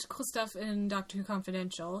 there was a bunch of cool stuff in Doctor Who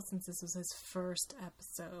Confidential, since this was his first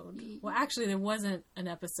episode. Well, actually, there wasn't an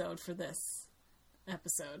episode for this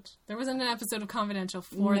episode. There wasn't an episode of Confidential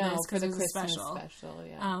for this, because it was a special.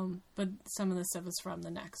 Yeah. But some of the stuff was from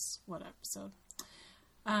the next, episode?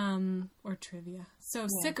 Or trivia. So,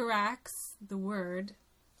 Sycorax, the word.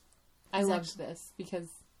 I loved this because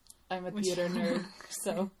I'm a theater nerd,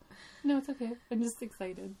 so. No, it's okay. I'm just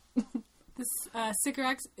excited. This,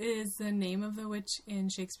 Sycorax is the name of the witch in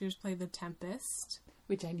Shakespeare's play The Tempest.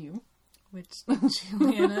 Which I knew. Which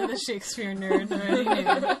Juliana, the Shakespeare nerd, already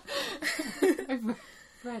knew. I've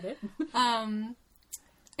read it.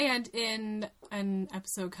 And in an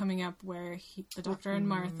episode coming up where the Doctor and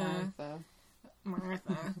Martha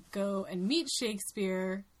go and meet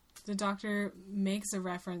Shakespeare, the Doctor makes a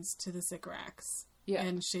reference to the Sycorax. Yeah.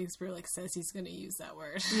 And Shakespeare, like, says he's going to use that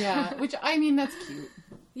word. Yeah, which, I mean, that's cute.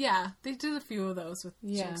 Yeah, they did a few of those with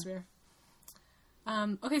Shakespeare.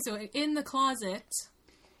 Okay, so in the closet...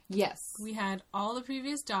 Yes. We had all the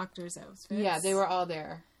previous Doctor's outfits. Yeah, they were all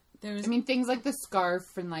there. Things like the scarf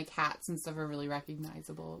and, like, hats and stuff are really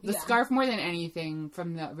recognizable. The scarf, more than anything,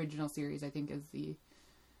 from the original series, I think, is the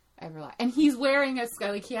Everlast. And he's wearing a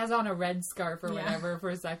scarf, like, he has on a red scarf or whatever for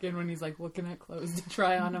a second when he's, like, looking at clothes to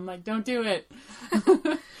try on. I'm like, don't do it.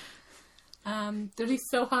 He's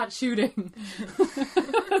so hot shooting.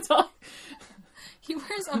 That's all. He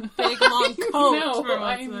wears a big, long coat for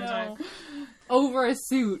most of the time. Over a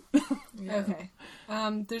suit. Okay.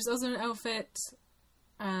 There's also an outfit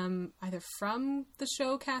either from the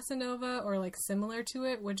show Casanova or, like, similar to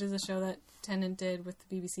it, which is a show that Tennant did with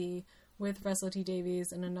the BBC with Russell T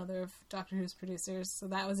Davies and another of Doctor Who's producers. So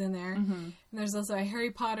that was in there. Mm-hmm. And there's also a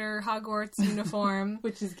Harry Potter Hogwarts uniform.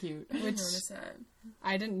 Which is cute. I didn't notice that.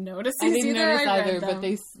 I didn't notice these I didn't either. Notice either, but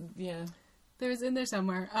they, yeah. There was in there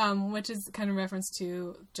somewhere, which is kind of reference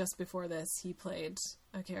to just before this, he played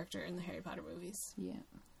a character in the Harry Potter movies. Yeah.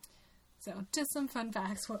 So, just some fun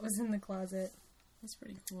facts, what was in the closet. That's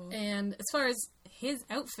pretty cool. And as far as his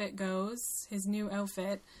outfit goes, his new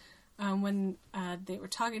outfit, when they were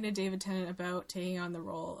talking to David Tennant about taking on the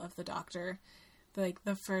role of the Doctor, like,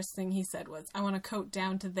 the first thing he said was, I want a coat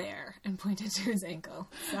down to there, and pointed to his ankle.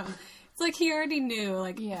 So... It's like he already knew,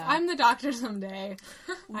 like, if I'm the Doctor someday,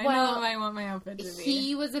 I know what I want my outfit to be.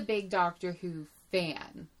 He was a big Doctor Who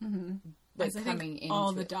fan. Mm-hmm. Like, I coming think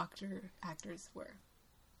all the Doctor actors were.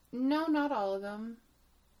 No, not all of them.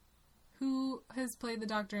 Who has played the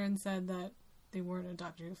Doctor and said that they weren't a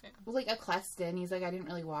Doctor Who fan. Well, like Eccleston, he's like, I didn't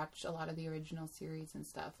really watch a lot of the original series and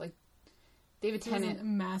stuff. Like David Tennant, wasn't a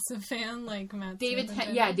massive fan, like Matt. David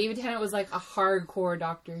Tennant was like a hardcore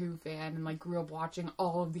Doctor Who fan and like grew up watching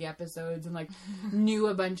all of the episodes and like knew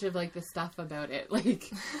a bunch of like the stuff about it.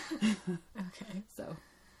 Like, okay, so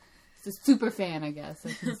he's a super fan, I guess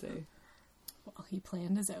I can say. Well, he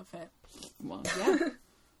planned his outfit. Well, yeah.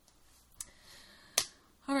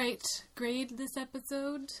 All right, grade this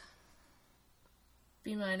episode.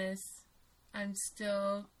 B-. I'm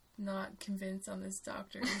still not convinced on this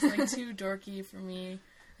Doctor. He's like too dorky for me.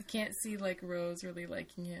 I can't see like Rose really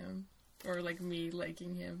liking him, or like me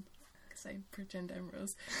liking him, because I pretend I'm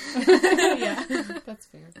Rose. Yeah, that's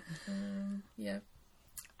fair. Yeah,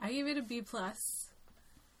 I gave it a B+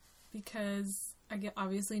 because I get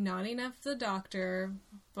obviously not enough the Doctor,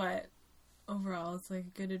 but overall it's like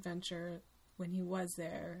a good adventure. When he was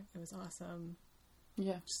there, it was awesome.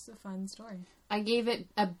 Yeah, just a fun story. I gave it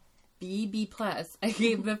a B+. I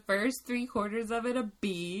gave the first 3/4 of it a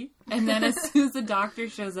B, and then as soon as the Doctor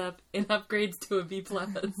shows up, it upgrades to a B+.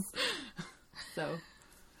 So,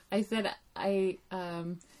 I said I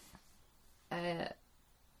don't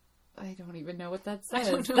even know what that says.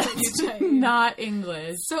 I don't know what you typed. Not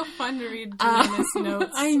English. So fun to read Joanna's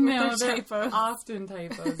notes. I know, with their typos. Often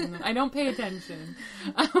typos. I don't pay attention.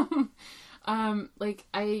 Like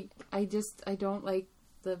I don't like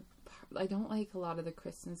a lot of the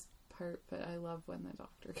Christmas part, but I love when the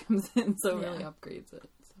Doctor comes in, so it really upgrades it.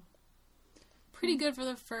 So. Pretty good for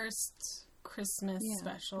the first Christmas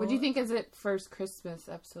special. What do you think is it first Christmas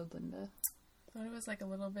episode, Linda? I thought it was like a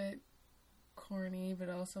little bit corny, but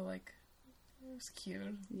also like it was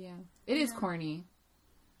cute. Yeah, it is corny.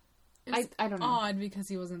 I don't know. Odd because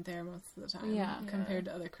he wasn't there most of the time. Yeah, compared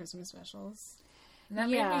to other Christmas specials. And that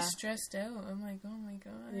made me stressed out. I'm like, oh my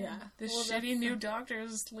god. Yeah. This shitty new Doctor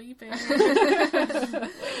is sleeping.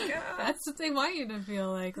 That's what they want you to feel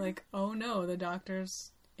like. Like, oh no, the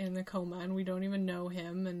Doctor's in the coma and we don't even know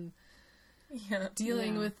him, and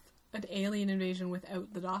dealing with an alien invasion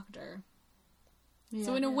without the Doctor. Yeah.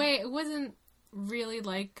 So in a way, it wasn't really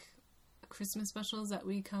like Christmas specials that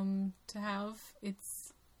we come to have.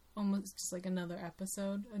 It's almost just like another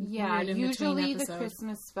episode. Usually the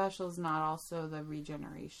Christmas special is not also the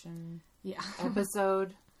regeneration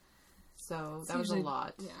episode. So that was a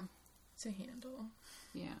lot. Yeah. To handle.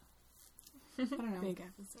 Yeah. I don't know. Big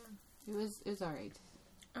episode. It was alright.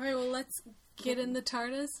 Alright, well let's get in the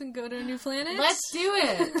TARDIS and go to a new planet. Let's do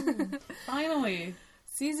it! Finally.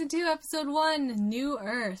 Season 2, Episode 1, New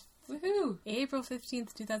Earth. Woohoo! April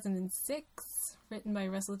 15th, 2006. Written by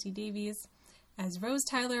Russell T. Davies. As Rose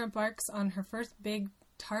Tyler embarks on her first big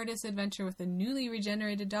TARDIS adventure with a newly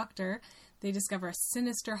regenerated Doctor, they discover a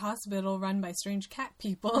sinister hospital run by strange cat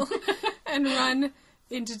people and run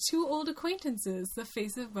into two old acquaintances, the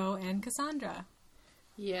Face of Bo and Cassandra.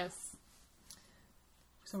 Yes.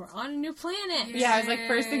 So we're on a new planet. Yeah, I was like,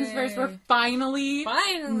 first things first, we're finally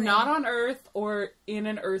not on Earth or in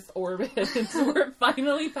an Earth orbit. So we're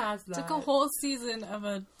finally past that. Took a whole season of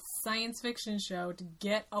a science fiction show to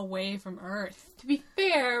get away from Earth. To be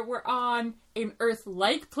fair, we're on an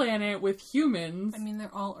Earth-like planet with humans. I mean,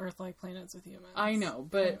 they're all Earth-like planets with humans. I know,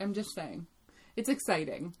 but I'm just saying. It's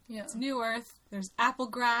exciting. Yeah. It's New Earth. There's apple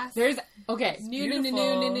grass. New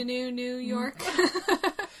York.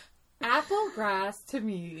 Apple grass, to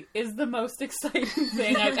me, is the most exciting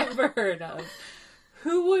thing I've ever heard of.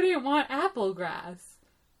 Who wouldn't want apple grass?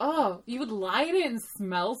 Oh, you would lie in it and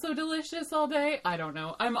smell so delicious all day? I don't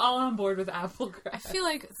know. I'm all on board with apple grass. I feel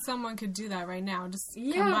like someone could do that right now. Just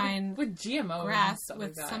combine with GMO grass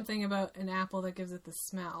with something about an apple that gives it the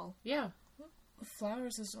smell. Yeah.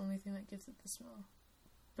 Flowers is the only thing that gives it the smell.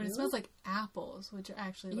 But it smells like apples, which are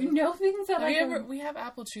actually like... You know things that we have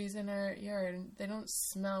apple trees in our yard, and they don't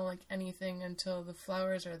smell like anything until the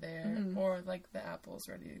flowers are there, or like the apples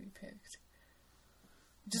ready to be picked.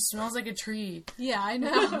 It just smells like a tree. Yeah, I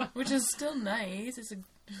know. Which is still nice.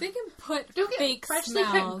 They can put fake freshly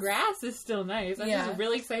smells. cut grass is still nice. I'm just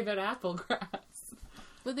really excited about apple grass.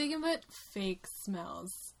 But they can put fake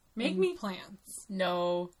smells. Make me plants.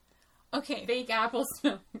 No. Okay. Fake apple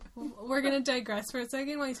smell. We're going to digress for a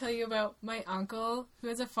second while I tell you about my uncle who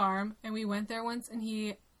has a farm, and we went there once, and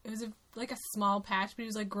it was like a small patch, but he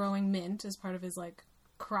was like growing mint as part of his like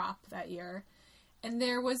crop that year. And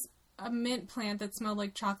there was a mint plant that smelled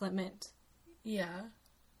like chocolate mint. Yeah.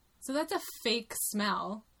 So that's a fake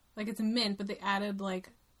smell. Like it's mint, but they added like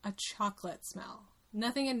a chocolate smell.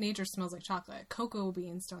 Nothing in nature smells like chocolate. Cocoa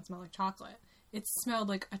beans don't smell like chocolate. It smelled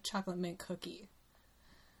like a chocolate mint cookie.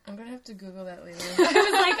 I'm gonna have to Google that later. I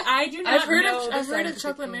was like, I do not I've heard of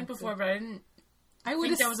chocolate mint before, but I didn't I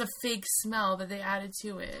think that was a fake smell that they added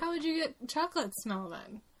to it. How would you get chocolate smell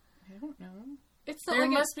then? I don't know. It's not there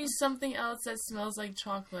like must be something else that smells like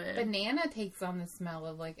chocolate. Banana takes on the smell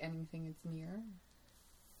of, like, anything it's near.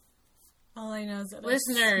 All I know is that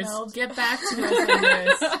listeners, get back to us on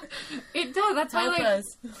this. It does. That's why, Help like,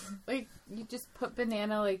 us. like, you just put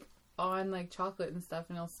banana, like, on, like, chocolate and stuff,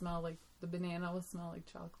 and it'll smell like, the banana will smell like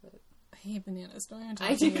chocolate. I hate bananas. Don't even talk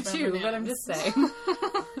I to me do about too, bananas. but I'm just saying.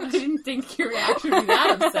 I didn't think your reaction would be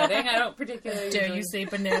that upsetting. I don't particularly Dare you say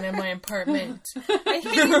banana in my apartment? I hate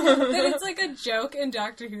that it's like a joke in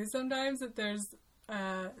Doctor Who sometimes that there's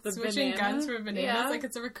switching banana? guns for bananas. Yeah. Like,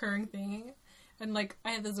 it's a recurring thing. And, like,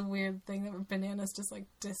 I have this weird thing that bananas just, like,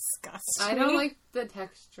 disgust me. I don't like the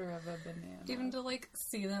texture of a banana. Even to, like,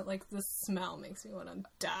 see that, like, the smell makes me want to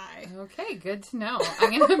die. Okay, good to know.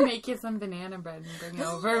 I'm going to make you some banana bread and bring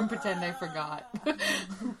it over and pretend I forgot. Oh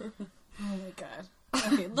my god.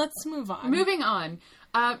 Okay, let's move on. Moving on.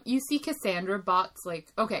 You see Cassandra bots, like...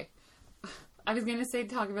 Okay. I was going to say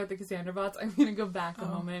talk about the Cassandra bots. I'm going to go back a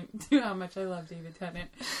moment to how much I love David Tennant.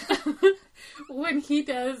 When he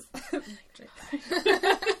does...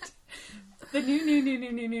 the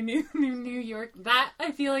New York... That,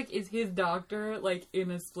 I feel like, is his doctor, like,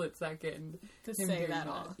 in a split second. To say that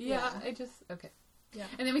all. Yeah, I just... Okay. Yeah.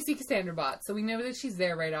 And then we see Cassandra Bot, so we know that she's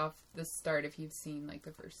there right off the start if you've seen, like,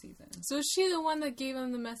 the first season. So is she the one that gave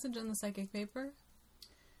him the message on the psychic paper?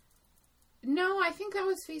 No, I think that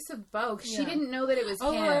was Face of Bo, because she Yeah. didn't know that it was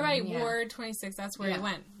him. Right. Yeah. Ward 26, that's where he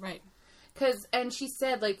went. Right. And she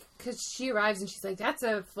said, like, because she arrives and she's like, that's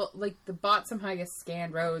a, like, the bot somehow, I guess,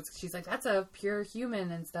 scanned Rose. She's like, that's a pure human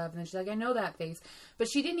and stuff. And then she's like, I know that face. But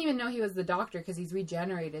she didn't even know he was the doctor because he's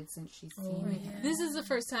regenerated since she's seen him. Yeah. This is the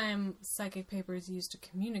first time psychic paper is used to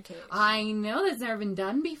communicate. I know that's never been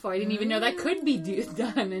done before. I didn't even know that could be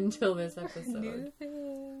done until this episode. New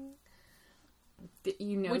thing.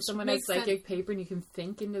 You know, Which someone has makes psychic paper and you can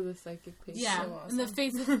think into the psychic paper. Yeah, So awesome. and the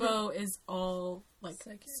face of Bo is all, like,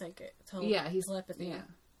 psychic. Yeah, he's telepathy. Yeah.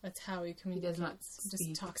 That's how he communicates. does not He speak.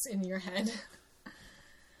 just talks in your head.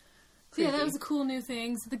 So yeah, that was a cool new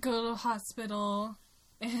thing. So they go to the hospital,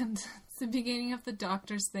 and it's the beginning of the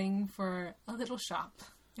doctor's thing for a little shop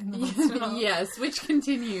in the hospital. Yes, which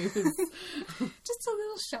continues. Just a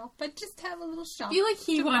little shop. I just have a little shop. I feel like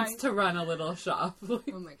he to wants buy. to run a little shop. Oh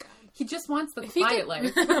my god. He just wants the If he quiet could-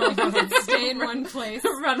 life. If he could stay in one place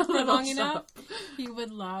Run a for little long shop. enough, he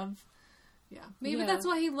would love. Yeah, maybe Yeah. that's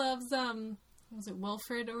why he loves. Was it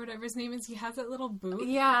Wilfred or whatever his name is? He has that little booth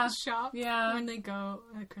Yeah. shop. Yeah. when they go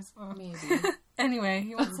at Christmas. Maybe. Anyway,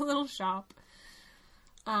 he wants a little shop.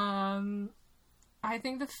 I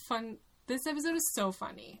think this episode is so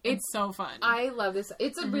funny. It's so fun. I love this.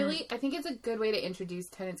 It's a really, I think it's a good way to introduce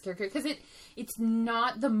Tennant's character because it's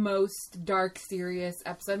not the most dark, serious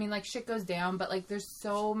episode. I mean, like, shit goes down, but, like, there's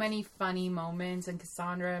so many funny moments, and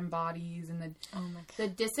Cassandra embodies, and the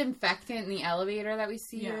disinfectant in the elevator that we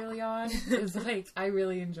see early on is, like, I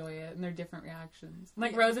really enjoy it, and they're different reactions.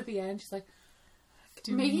 Like, Rose at the end, she's like,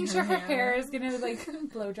 making sure her hair is gonna, like,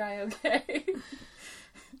 blow dry okay.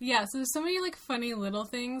 Yeah, so there's so many, like, funny little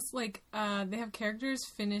things. Like, they have characters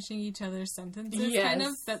finishing each other's sentences, kind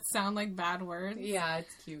of, that sound like bad words. Yeah,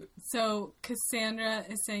 it's cute. So, Cassandra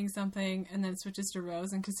is saying something, and then switches to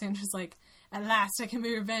Rose, and Cassandra's like, at last I can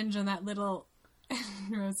be revenged on that little...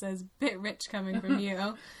 And Rose says, bit rich coming from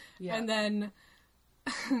you. Yeah. And then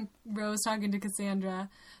Rose talking to Cassandra,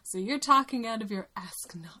 so you're talking out of your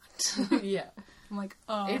ask not. Yeah. I'm like,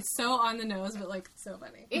 oh, it's so on the nose, but, like, so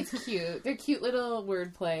funny. It's cute. They're cute little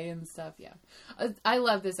wordplay and stuff, yeah. I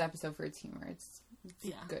love this episode for its humor. It's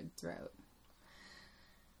good throughout.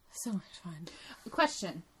 So much fun.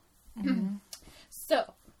 Question. Mm-hmm.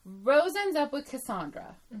 So, Rose ends up with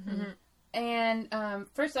Cassandra. Mm-hmm. And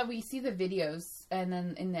first off, we see the videos, and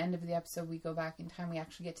then in the end of the episode, we go back in time. We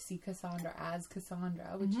actually get to see Cassandra as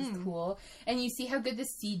Cassandra, which is cool. And you see how good the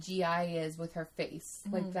CGI is with her face.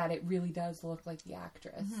 Like, that it really does look like the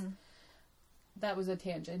actress. That was a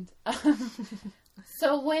tangent.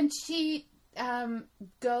 So when she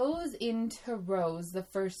goes into Rose the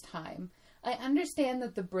first time, I understand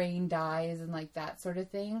that the brain dies and, like, that sort of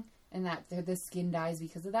thing, and that the skin dies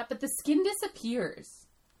because of that, but the skin disappears.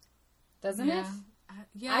 Doesn't it?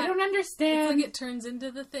 Yeah. I don't understand. It's like it turns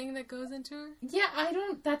into the thing that goes into her. Yeah, I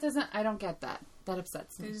don't get that. That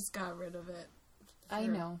upsets me. They just got rid of it. I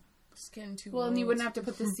know. Skin too Well, old. and you wouldn't have to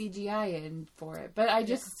put the CGI in for it. But I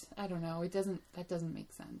don't know. That doesn't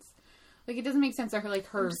make sense. Like, it doesn't make sense that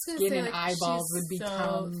her skin and eyeballs would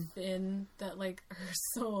become... so thin that, like, her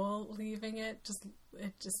soul leaving it just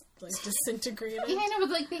disintegrated. Yeah, I know, but,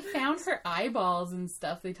 like, they found her eyeballs and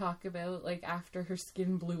stuff. They talk about, like, after her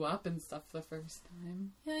skin blew up and stuff the first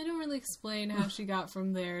time. Yeah, I don't really explain how she got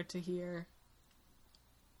from there to here.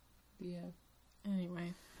 Yeah.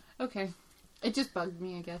 Anyway. Okay. It just bugged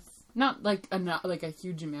me, I guess. Not a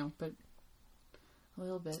huge amount, but a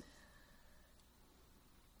little bit.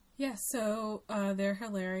 Yeah, so they're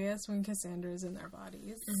hilarious when Cassandra's in their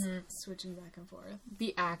bodies, switching back and forth.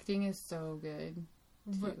 The acting is so good.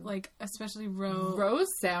 Especially Rose. Rose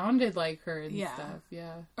sounded like her and stuff,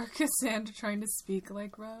 yeah. Or Cassandra trying to speak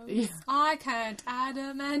like Rose. Yeah. I can't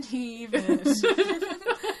Adam and Eve it.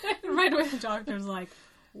 Right away the doctor's like,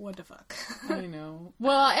 what the fuck? I know.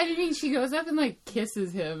 Well, I mean, she goes up and, like,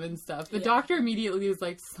 kisses him and stuff. The doctor immediately is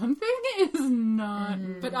like, something is not...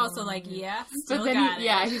 But also, like, yeah, but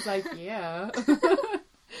then he's like, yeah.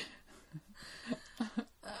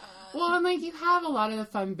 Well, and, like, you have a lot of the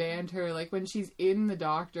fun banter, like, when she's in the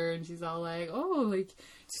doctor and she's all like, oh, like,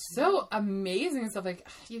 so amazing and stuff, like,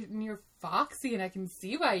 you're foxy and I can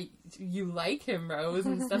see why you like him, Rose,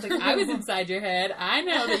 and stuff. Like, I was inside your head. I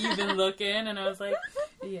know that you've been looking. And I was like,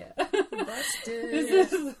 yeah.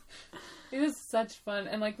 Busted. It was such fun.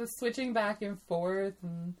 And, like, the switching back and forth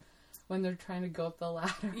and when they're trying to go up the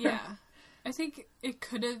ladder. Yeah. I think it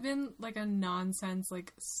could have been, like, a nonsense,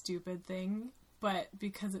 like, stupid thing. But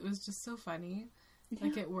because it was just so funny,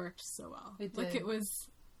 like, it worked so well. It did. Like, it was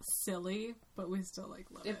silly, but we still, like,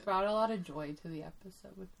 loved it. It brought a lot of joy to the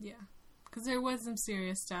episode. Yeah. Because there was some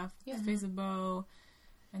serious stuff. Yeah. The face of Bo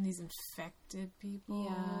and these infected people.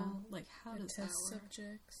 Yeah. Like, how does that work?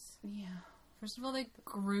 Subjects. Yeah. First of all, they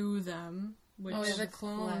grew them. Which the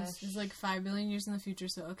clones. Is like 5 billion years in the future,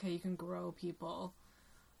 so okay, you can grow people.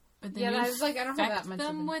 But then I was like, I don't have that much them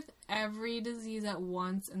of them with every disease at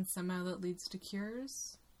once, and somehow that leads to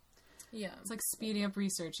cures. Yeah, it's like speeding up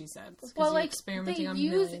research. He said, well, like experimenting on they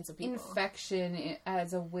millions of people. Infection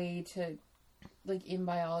as a way to, like in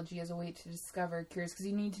biology, as a way to discover cures, because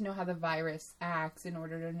you need to know how the virus acts in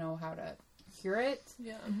order to know how to cure it.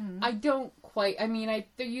 Yeah, I don't quite. I mean,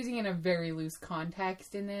 they're using it in a very loose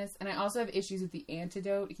context in this, and I also have issues with the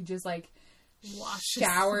antidote. He just like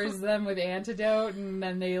showers them with antidote and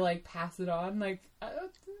then they like pass it on like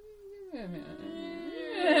in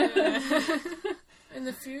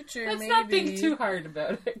the future. Let's maybe not think too hard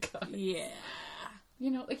about it, guys. Yeah,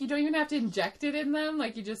 you know, like you don't even have to inject it in them,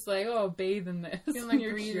 like you just like bathe in this, you can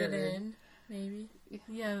like breathe it in, maybe.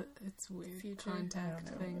 Yeah, it's weird. Future contact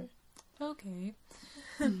thing. Okay.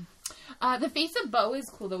 The face of Bo is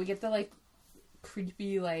cool though. We get the like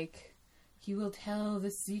creepy like, he will tell the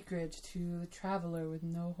secret to the traveler with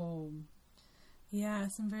no home. Yeah,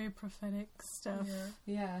 some very prophetic stuff.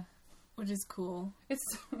 Yeah. Which is cool. It's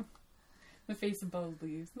the face of Bo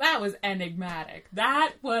leaves. That was enigmatic.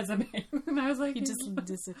 That was amazing. I was like, he just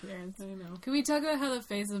disappears. I know. Can we talk about how the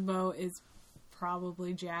face of Bo is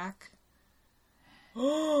probably Jack?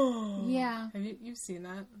 Oh, yeah. Have you've seen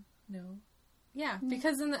that? No. Yeah,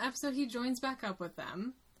 because in the episode he joins back up with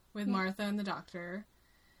them, with Martha and the doctor.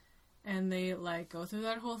 And they, like, go through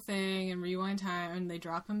that whole thing and rewind time, and they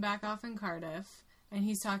drop him back off in Cardiff. And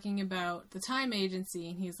he's talking about the Time Agency,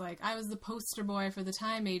 and he's like, I was the poster boy for the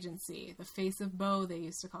Time Agency. The face of Bo, they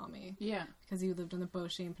used to call me. Yeah. Because he lived on the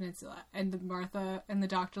Beauchene Peninsula. And Martha and the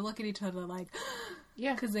doctor look at each other like,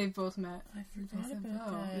 yeah. Because they've both met. I forgot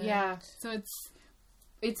about that. Yeah. So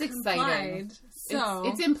it's exciting. So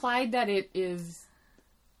it's implied that it is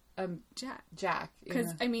Jack.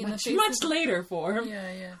 Because, I mean, much later form.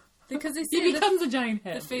 Yeah. Because they say he becomes a giant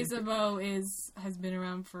head. The face of Bo has been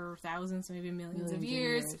around for thousands, maybe millions of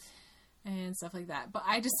years, and stuff like that. But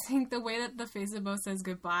I just think the way that the face of Bo says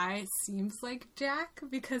goodbye seems like Jack,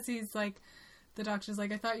 because he's like, the doctor's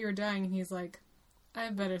like, I thought you were dying, and he's like, I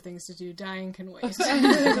have better things to do. Dying can wait.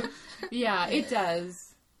 Yeah, it does.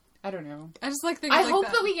 I don't know. I just like things I like hope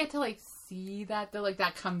that. that we get to like see that though, like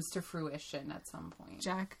that comes to fruition at some point.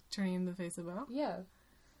 Jack turning the face of Bo? Yeah.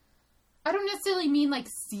 I don't necessarily mean, like,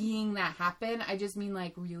 seeing that happen. I just mean,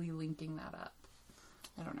 like, really linking that up.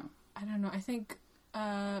 I don't know. I think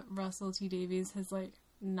Russell T. Davies has, like,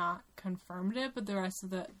 not confirmed it, but the rest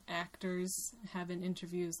of the actors have in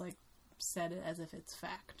interviews, like, said it as if it's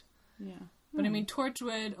fact. Yeah. But, I mean,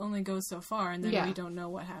 Torchwood only goes so far, and then we don't know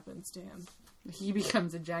what happens to him. He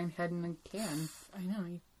becomes a giant head in a can. I know.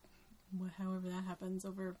 However that happens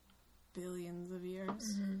over billions of years.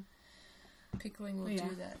 Mm-hmm. Pickling will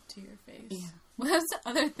do that to your face. Yeah. Well, that's the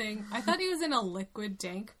other thing. I thought he was in a liquid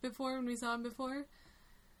tank before when we saw him before.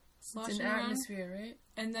 sloshing it's an around. atmosphere, right?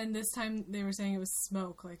 And then this time they were saying it was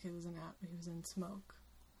smoke, like he was in smoke.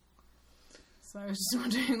 So I was just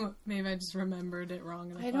wondering, maybe I just remembered it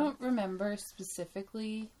wrong. And I don't remember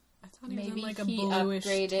specifically. I thought he Maybe was in like a he bluish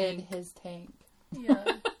upgraded tank. his tank. Yeah.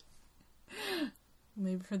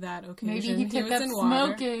 Maybe for that occasion. Maybe he took was up in water.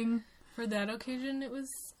 smoking. For that occasion, it was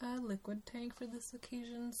a liquid tank. For this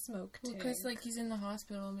occasion, smoke tank. Because, like, he's in the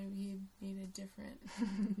hospital, maybe he needed different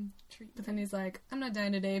treatment. But then he's like, I'm not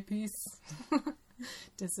dying today, peace.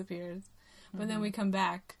 Disappears. But then we come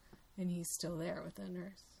back, and he's still there with the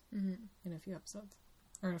nurse. In a few episodes.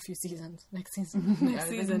 Or a few seasons. Next season. Next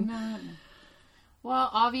season. Well,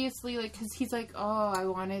 obviously, like, because he's like,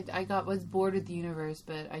 was bored with the universe,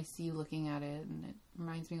 but I see you looking at it, and it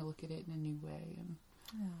reminds me to look at it in a new way, and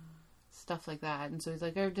stuff like that. And so he's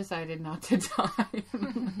like, I've decided not to die.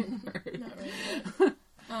 Not really.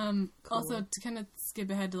 Cool. Also, to kind of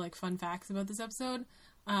skip ahead to, like, fun facts about this episode,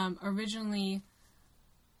 originally,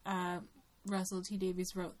 Russell T.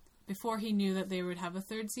 Davies wrote, before he knew that they would have a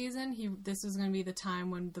third season, this was going to be the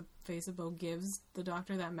time when the Face of Bo gives the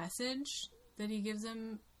Doctor that message that he gives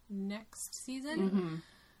him next season.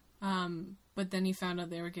 But then he found out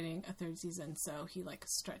they were getting a third season, so he, like,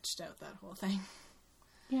 stretched out that whole thing.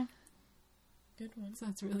 Yeah. Good one. So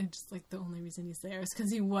that's really just, like, the only reason he's there is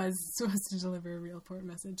because he was supposed to deliver a real important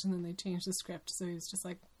message, and then they changed the script, so he was just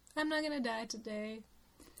like, I'm not going to die today.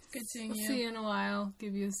 Good seeing I'll you. see you in a while.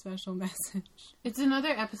 Give you a special message. It's another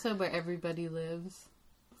episode where everybody lives.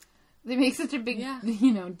 They make such a big,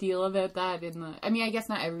 deal about that in the... I mean, I guess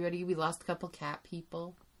not everybody. We lost a couple cat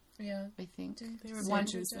people. Yeah. I think. They were One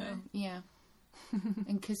bitches, though. Yeah.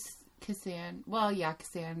 And Cassandra. Well, yeah,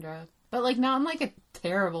 Cassandra. But, like, not in, like, a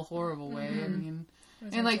terrible, horrible way. I mean...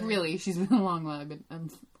 And, like, really, she's been alive long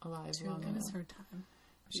It was her time.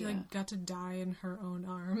 She, like, got to die in her own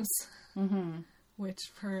arms. Which,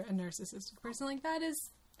 for a narcissistic person like that, is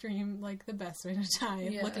the best way to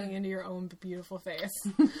die. Looking into your own beautiful face.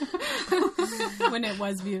 When it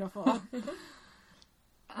was beautiful.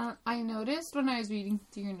 I noticed when I was reading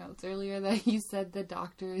through your notes earlier that you said the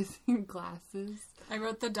Doctor is in glasses. I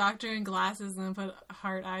wrote the Doctor in glasses and then put a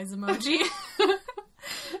heart eyes emoji.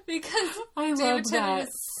 Because David Tennant is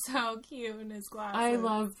so cute in his glasses.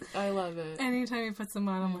 I love it. Anytime he puts them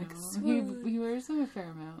on, I'm like, smooth. He wears them a fair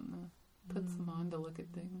amount and puts them on to look at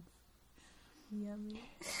things. Yummy.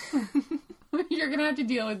 You're gonna have to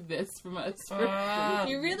deal with this from us.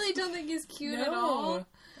 You really don't think he's cute at all?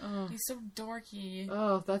 Oh. He's so dorky.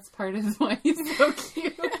 Oh, that's part of why he's so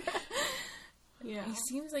cute. Yeah. He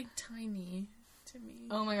seems like tiny to me.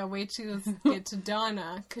 Oh my god, wait till you get to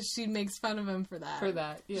Donna, because she makes fun of him for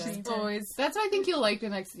that. Yeah. She's always... That's why I think you'll like the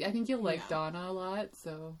next... I think you'll like Donna a lot,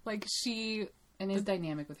 so... Like, And his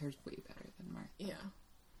dynamic with her is way better than Martha. Yeah.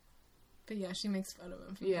 But yeah, she makes fun of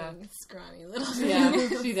him for being a scrawny little thing.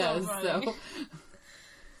 Yeah, she does, funny. so...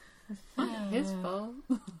 Not his fault.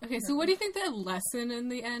 Okay, so what do you think that lesson in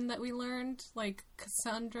the end that we learned? Like,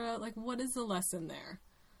 Cassandra, like, what is the lesson there?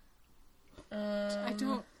 I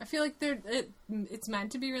feel like it's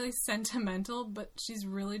meant to be really sentimental, but she's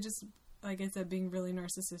really just, like I said, being really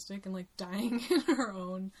narcissistic and, like, dying in her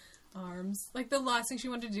own arms. Like, the last thing she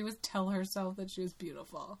wanted to do was tell herself that she was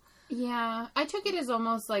beautiful. Yeah, I took it as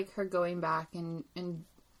almost like her going back and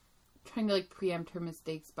trying to, like, preempt her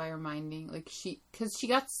mistakes by reminding, like, because she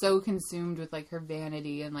got so consumed with, like, her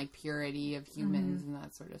vanity and, like, purity of humans and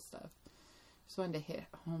that sort of stuff. Just wanted to hit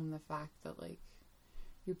home the fact that, like,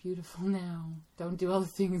 you're beautiful now. Don't do all the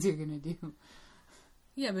things you're gonna do.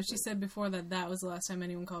 Yeah, but she said before that was the last time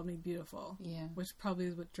anyone called me beautiful. Yeah. Which probably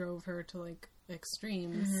is what drove her to, like,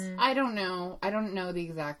 extremes. I don't know. I don't know the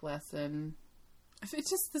exact lesson.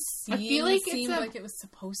 It's just the scene. I feel like seemed like it was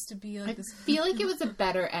supposed to be like this. I feel like it was a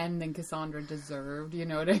better end than Cassandra deserved. You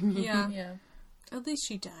know what I mean? Yeah. At least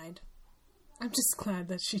she died. I'm just glad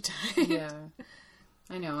that she died. Yeah.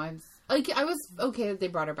 I know. I was okay that they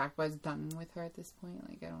brought her back, but I was done with her at this point.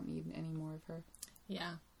 Like, I don't need any more of her.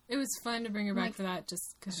 Yeah. It was fun to bring her back for that,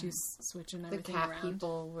 just because she's switching everything around. The cat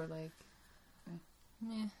people were like...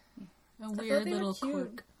 A weird little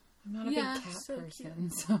quirk. I'm not a big cat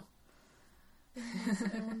person, so...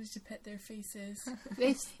 I wanted to pet their faces.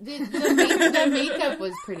 The makeup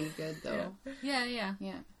was pretty good, though. Yeah.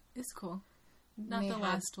 It's cool. Not the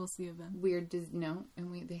last we'll see of them.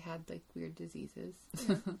 They had, like, weird diseases.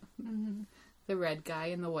 The red guy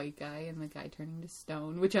and the white guy and the guy turning to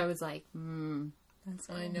stone, which I was like, That's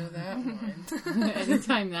cool. I know that one.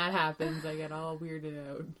 Anytime that happens, I get all weirded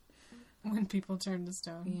out. When people turn to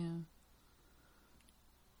stone. Yeah.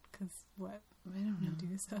 Because what? I don't know.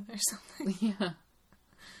 Medusa or something. Yeah.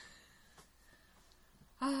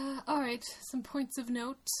 Alright, some points of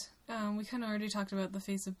note. we kind of already talked about the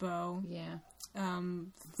face of Bo. Yeah.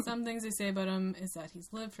 Some things they say about him is that he's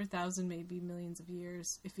lived for 1,000, maybe millions of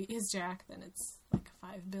years. If he is Jack, then it's like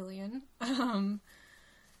 5 billion.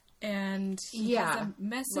 And he has a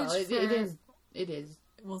message It is.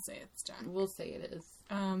 We'll say it's Jack. We'll say it is.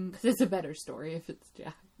 Because it's a better story if it's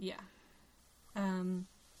Jack. Yeah. And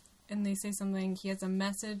they say something, he has a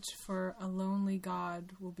message for a lonely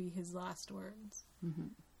god will be his last words. Mm-hmm.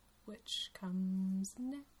 Which comes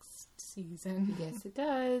next season. Yes, it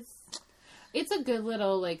does. It's a good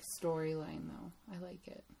little, like, storyline, though. I like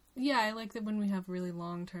it. Yeah, I like that when we have really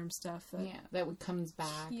long-term stuff that comes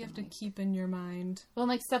back. You have to keep in your mind. Well, and,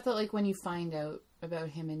 like, stuff that, like, when you find out about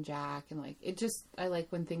him and Jack, and, like, it just, I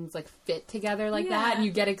like when things, like, fit together like that, and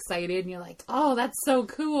you get excited, and you're like, oh, that's so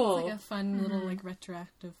cool. It's like a fun little, like,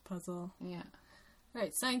 retroactive puzzle. Yeah. All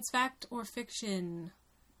right, science fact or fiction?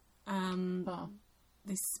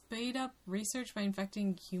 They speed up research by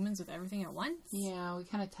infecting humans with everything at once? Yeah, we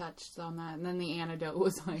kind of touched on that. And then the antidote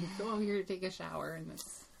was like, oh, here, take a shower and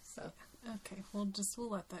this stuff. Okay, we'll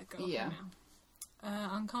let that go for now.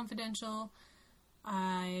 On Confidential,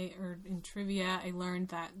 in trivia, I learned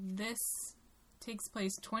that this takes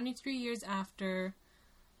place 23 years after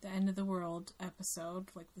the End of the World episode,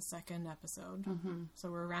 like the second episode. Mm-hmm. So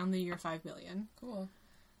we're around the year 5 billion. Cool.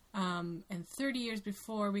 And 30 years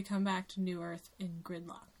before we come back to New Earth in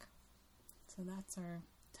Gridlock. So that's our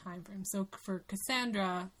time frame. So for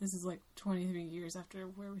Cassandra, this is like 23 years after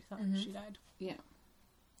where we thought she died. Yeah.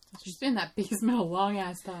 So she's been in that basement a long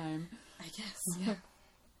ass time. I guess, yeah.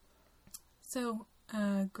 So,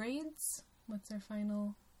 grades? What's our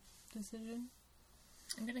final decision?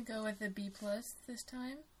 I'm gonna go with a B+ this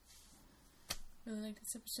time. Really like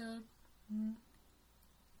this episode. Mm-hmm.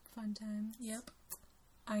 Fun times. Yep.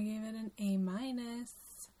 I gave it an A-.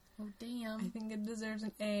 Oh, damn. I think it deserves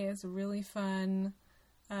an A. It's really fun.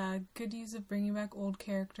 Good use of bringing back old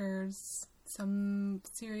characters. Some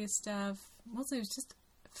serious stuff. Mostly it was just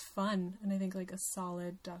fun. And I think like a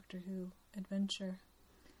solid Doctor Who adventure.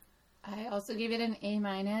 I also gave it an A-.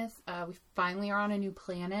 We finally are on a new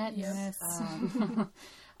planet. Yes.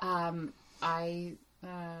 I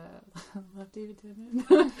love David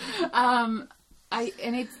Tennant.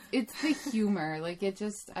 It's the humor. Like, it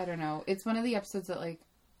just, I don't know. It's one of the episodes that, like,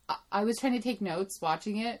 I was trying to take notes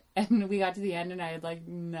watching it, and we got to the end, and I had, like,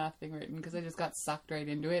 nothing written, because I just got sucked right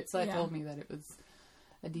into it, so that told me that it was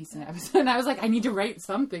a decent episode. And I was like, I need to write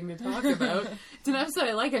something to talk about. It's an episode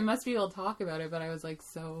I like, I must be able to talk about it, but I was, like,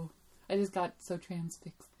 I just got so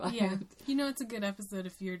transfixed by it. You know, it's a good episode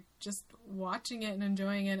if you're just watching it and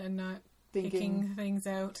enjoying it and not picking things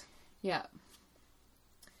out. Yeah.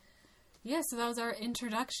 Yeah, so that was our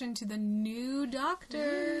introduction to the new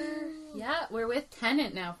Doctor. Yeah, we're with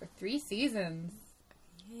Tennant now for 3 seasons.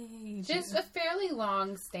 Yay. Just a fairly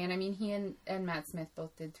long stand. I mean, he and Matt Smith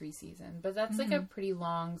both did 3 seasons, but that's like a pretty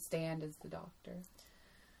long stand as the Doctor.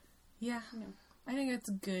 Yeah. I think it's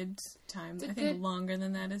a good time. I think longer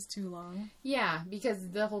than that is too long. Yeah,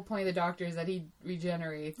 because the whole point of the Doctor is that he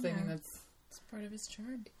regenerates. Yeah. I mean, it's part of his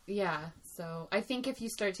charm. Yeah. So, I think if you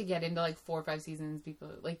start to get into, like, 4 or 5 seasons, people,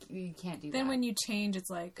 like, you can't do that. Then when you change, it's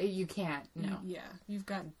like... You can't, no. You've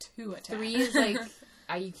gotten too attached. 3 is, like,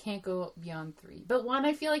 you can't go beyond 3. But 1,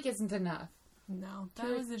 I feel like, isn't enough. No, that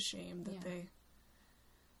was a shame that they...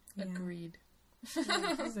 Agreed.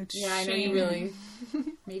 Yeah, I know you really...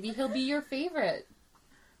 Maybe he'll be your favorite.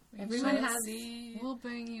 Everyone has... We'll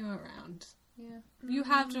bring you around. Yeah, you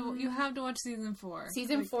have to watch season 4.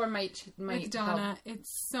 Season 4 might with Donna. Help.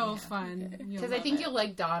 It's so fun because I think you'll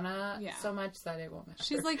like Donna so much that it won't matter.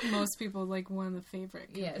 She's like most people, like one of the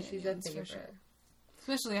favorite. Yeah, she's a favorite, for sure.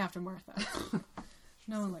 Especially after Martha.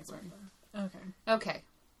 No one likes Martha. Okay.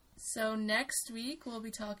 So next week we'll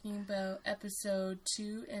be talking about episode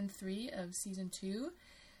 2 and 3 of season 2,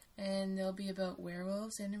 and they'll be about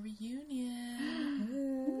werewolves and a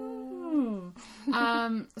reunion.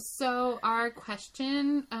 So our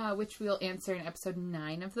question, which we'll answer in episode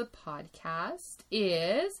 9 of the podcast,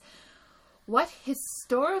 is what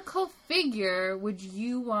historical figure would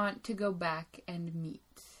you want to go back and meet?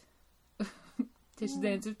 Tish's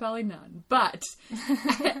answer is probably none. But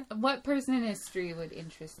what person in history would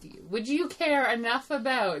interest you? Would you care enough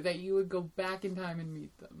about that you would go back in time and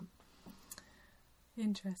meet them?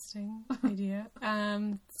 Interesting idea.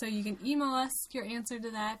 So you can email us your answer to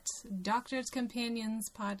that,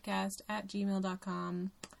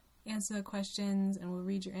 doctorscompanionspodcast@gmail.com. Answer the questions and we'll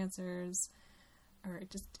read your answers. Or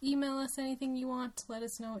just email us anything you want. Let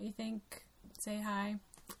us know what you think. Say hi.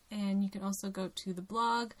 And you can also go to the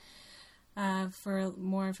blog, For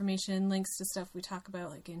more information, links to stuff we talk about,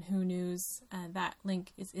 like in Who News, that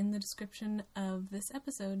link is in the description of this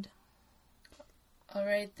episode. All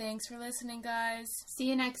right, thanks for listening, guys. See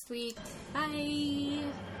you next week. Bye!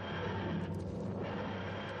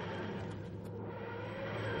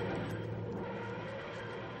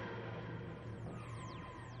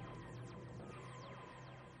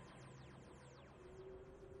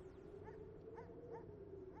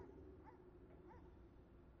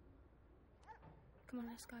 Come on,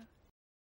 let's go.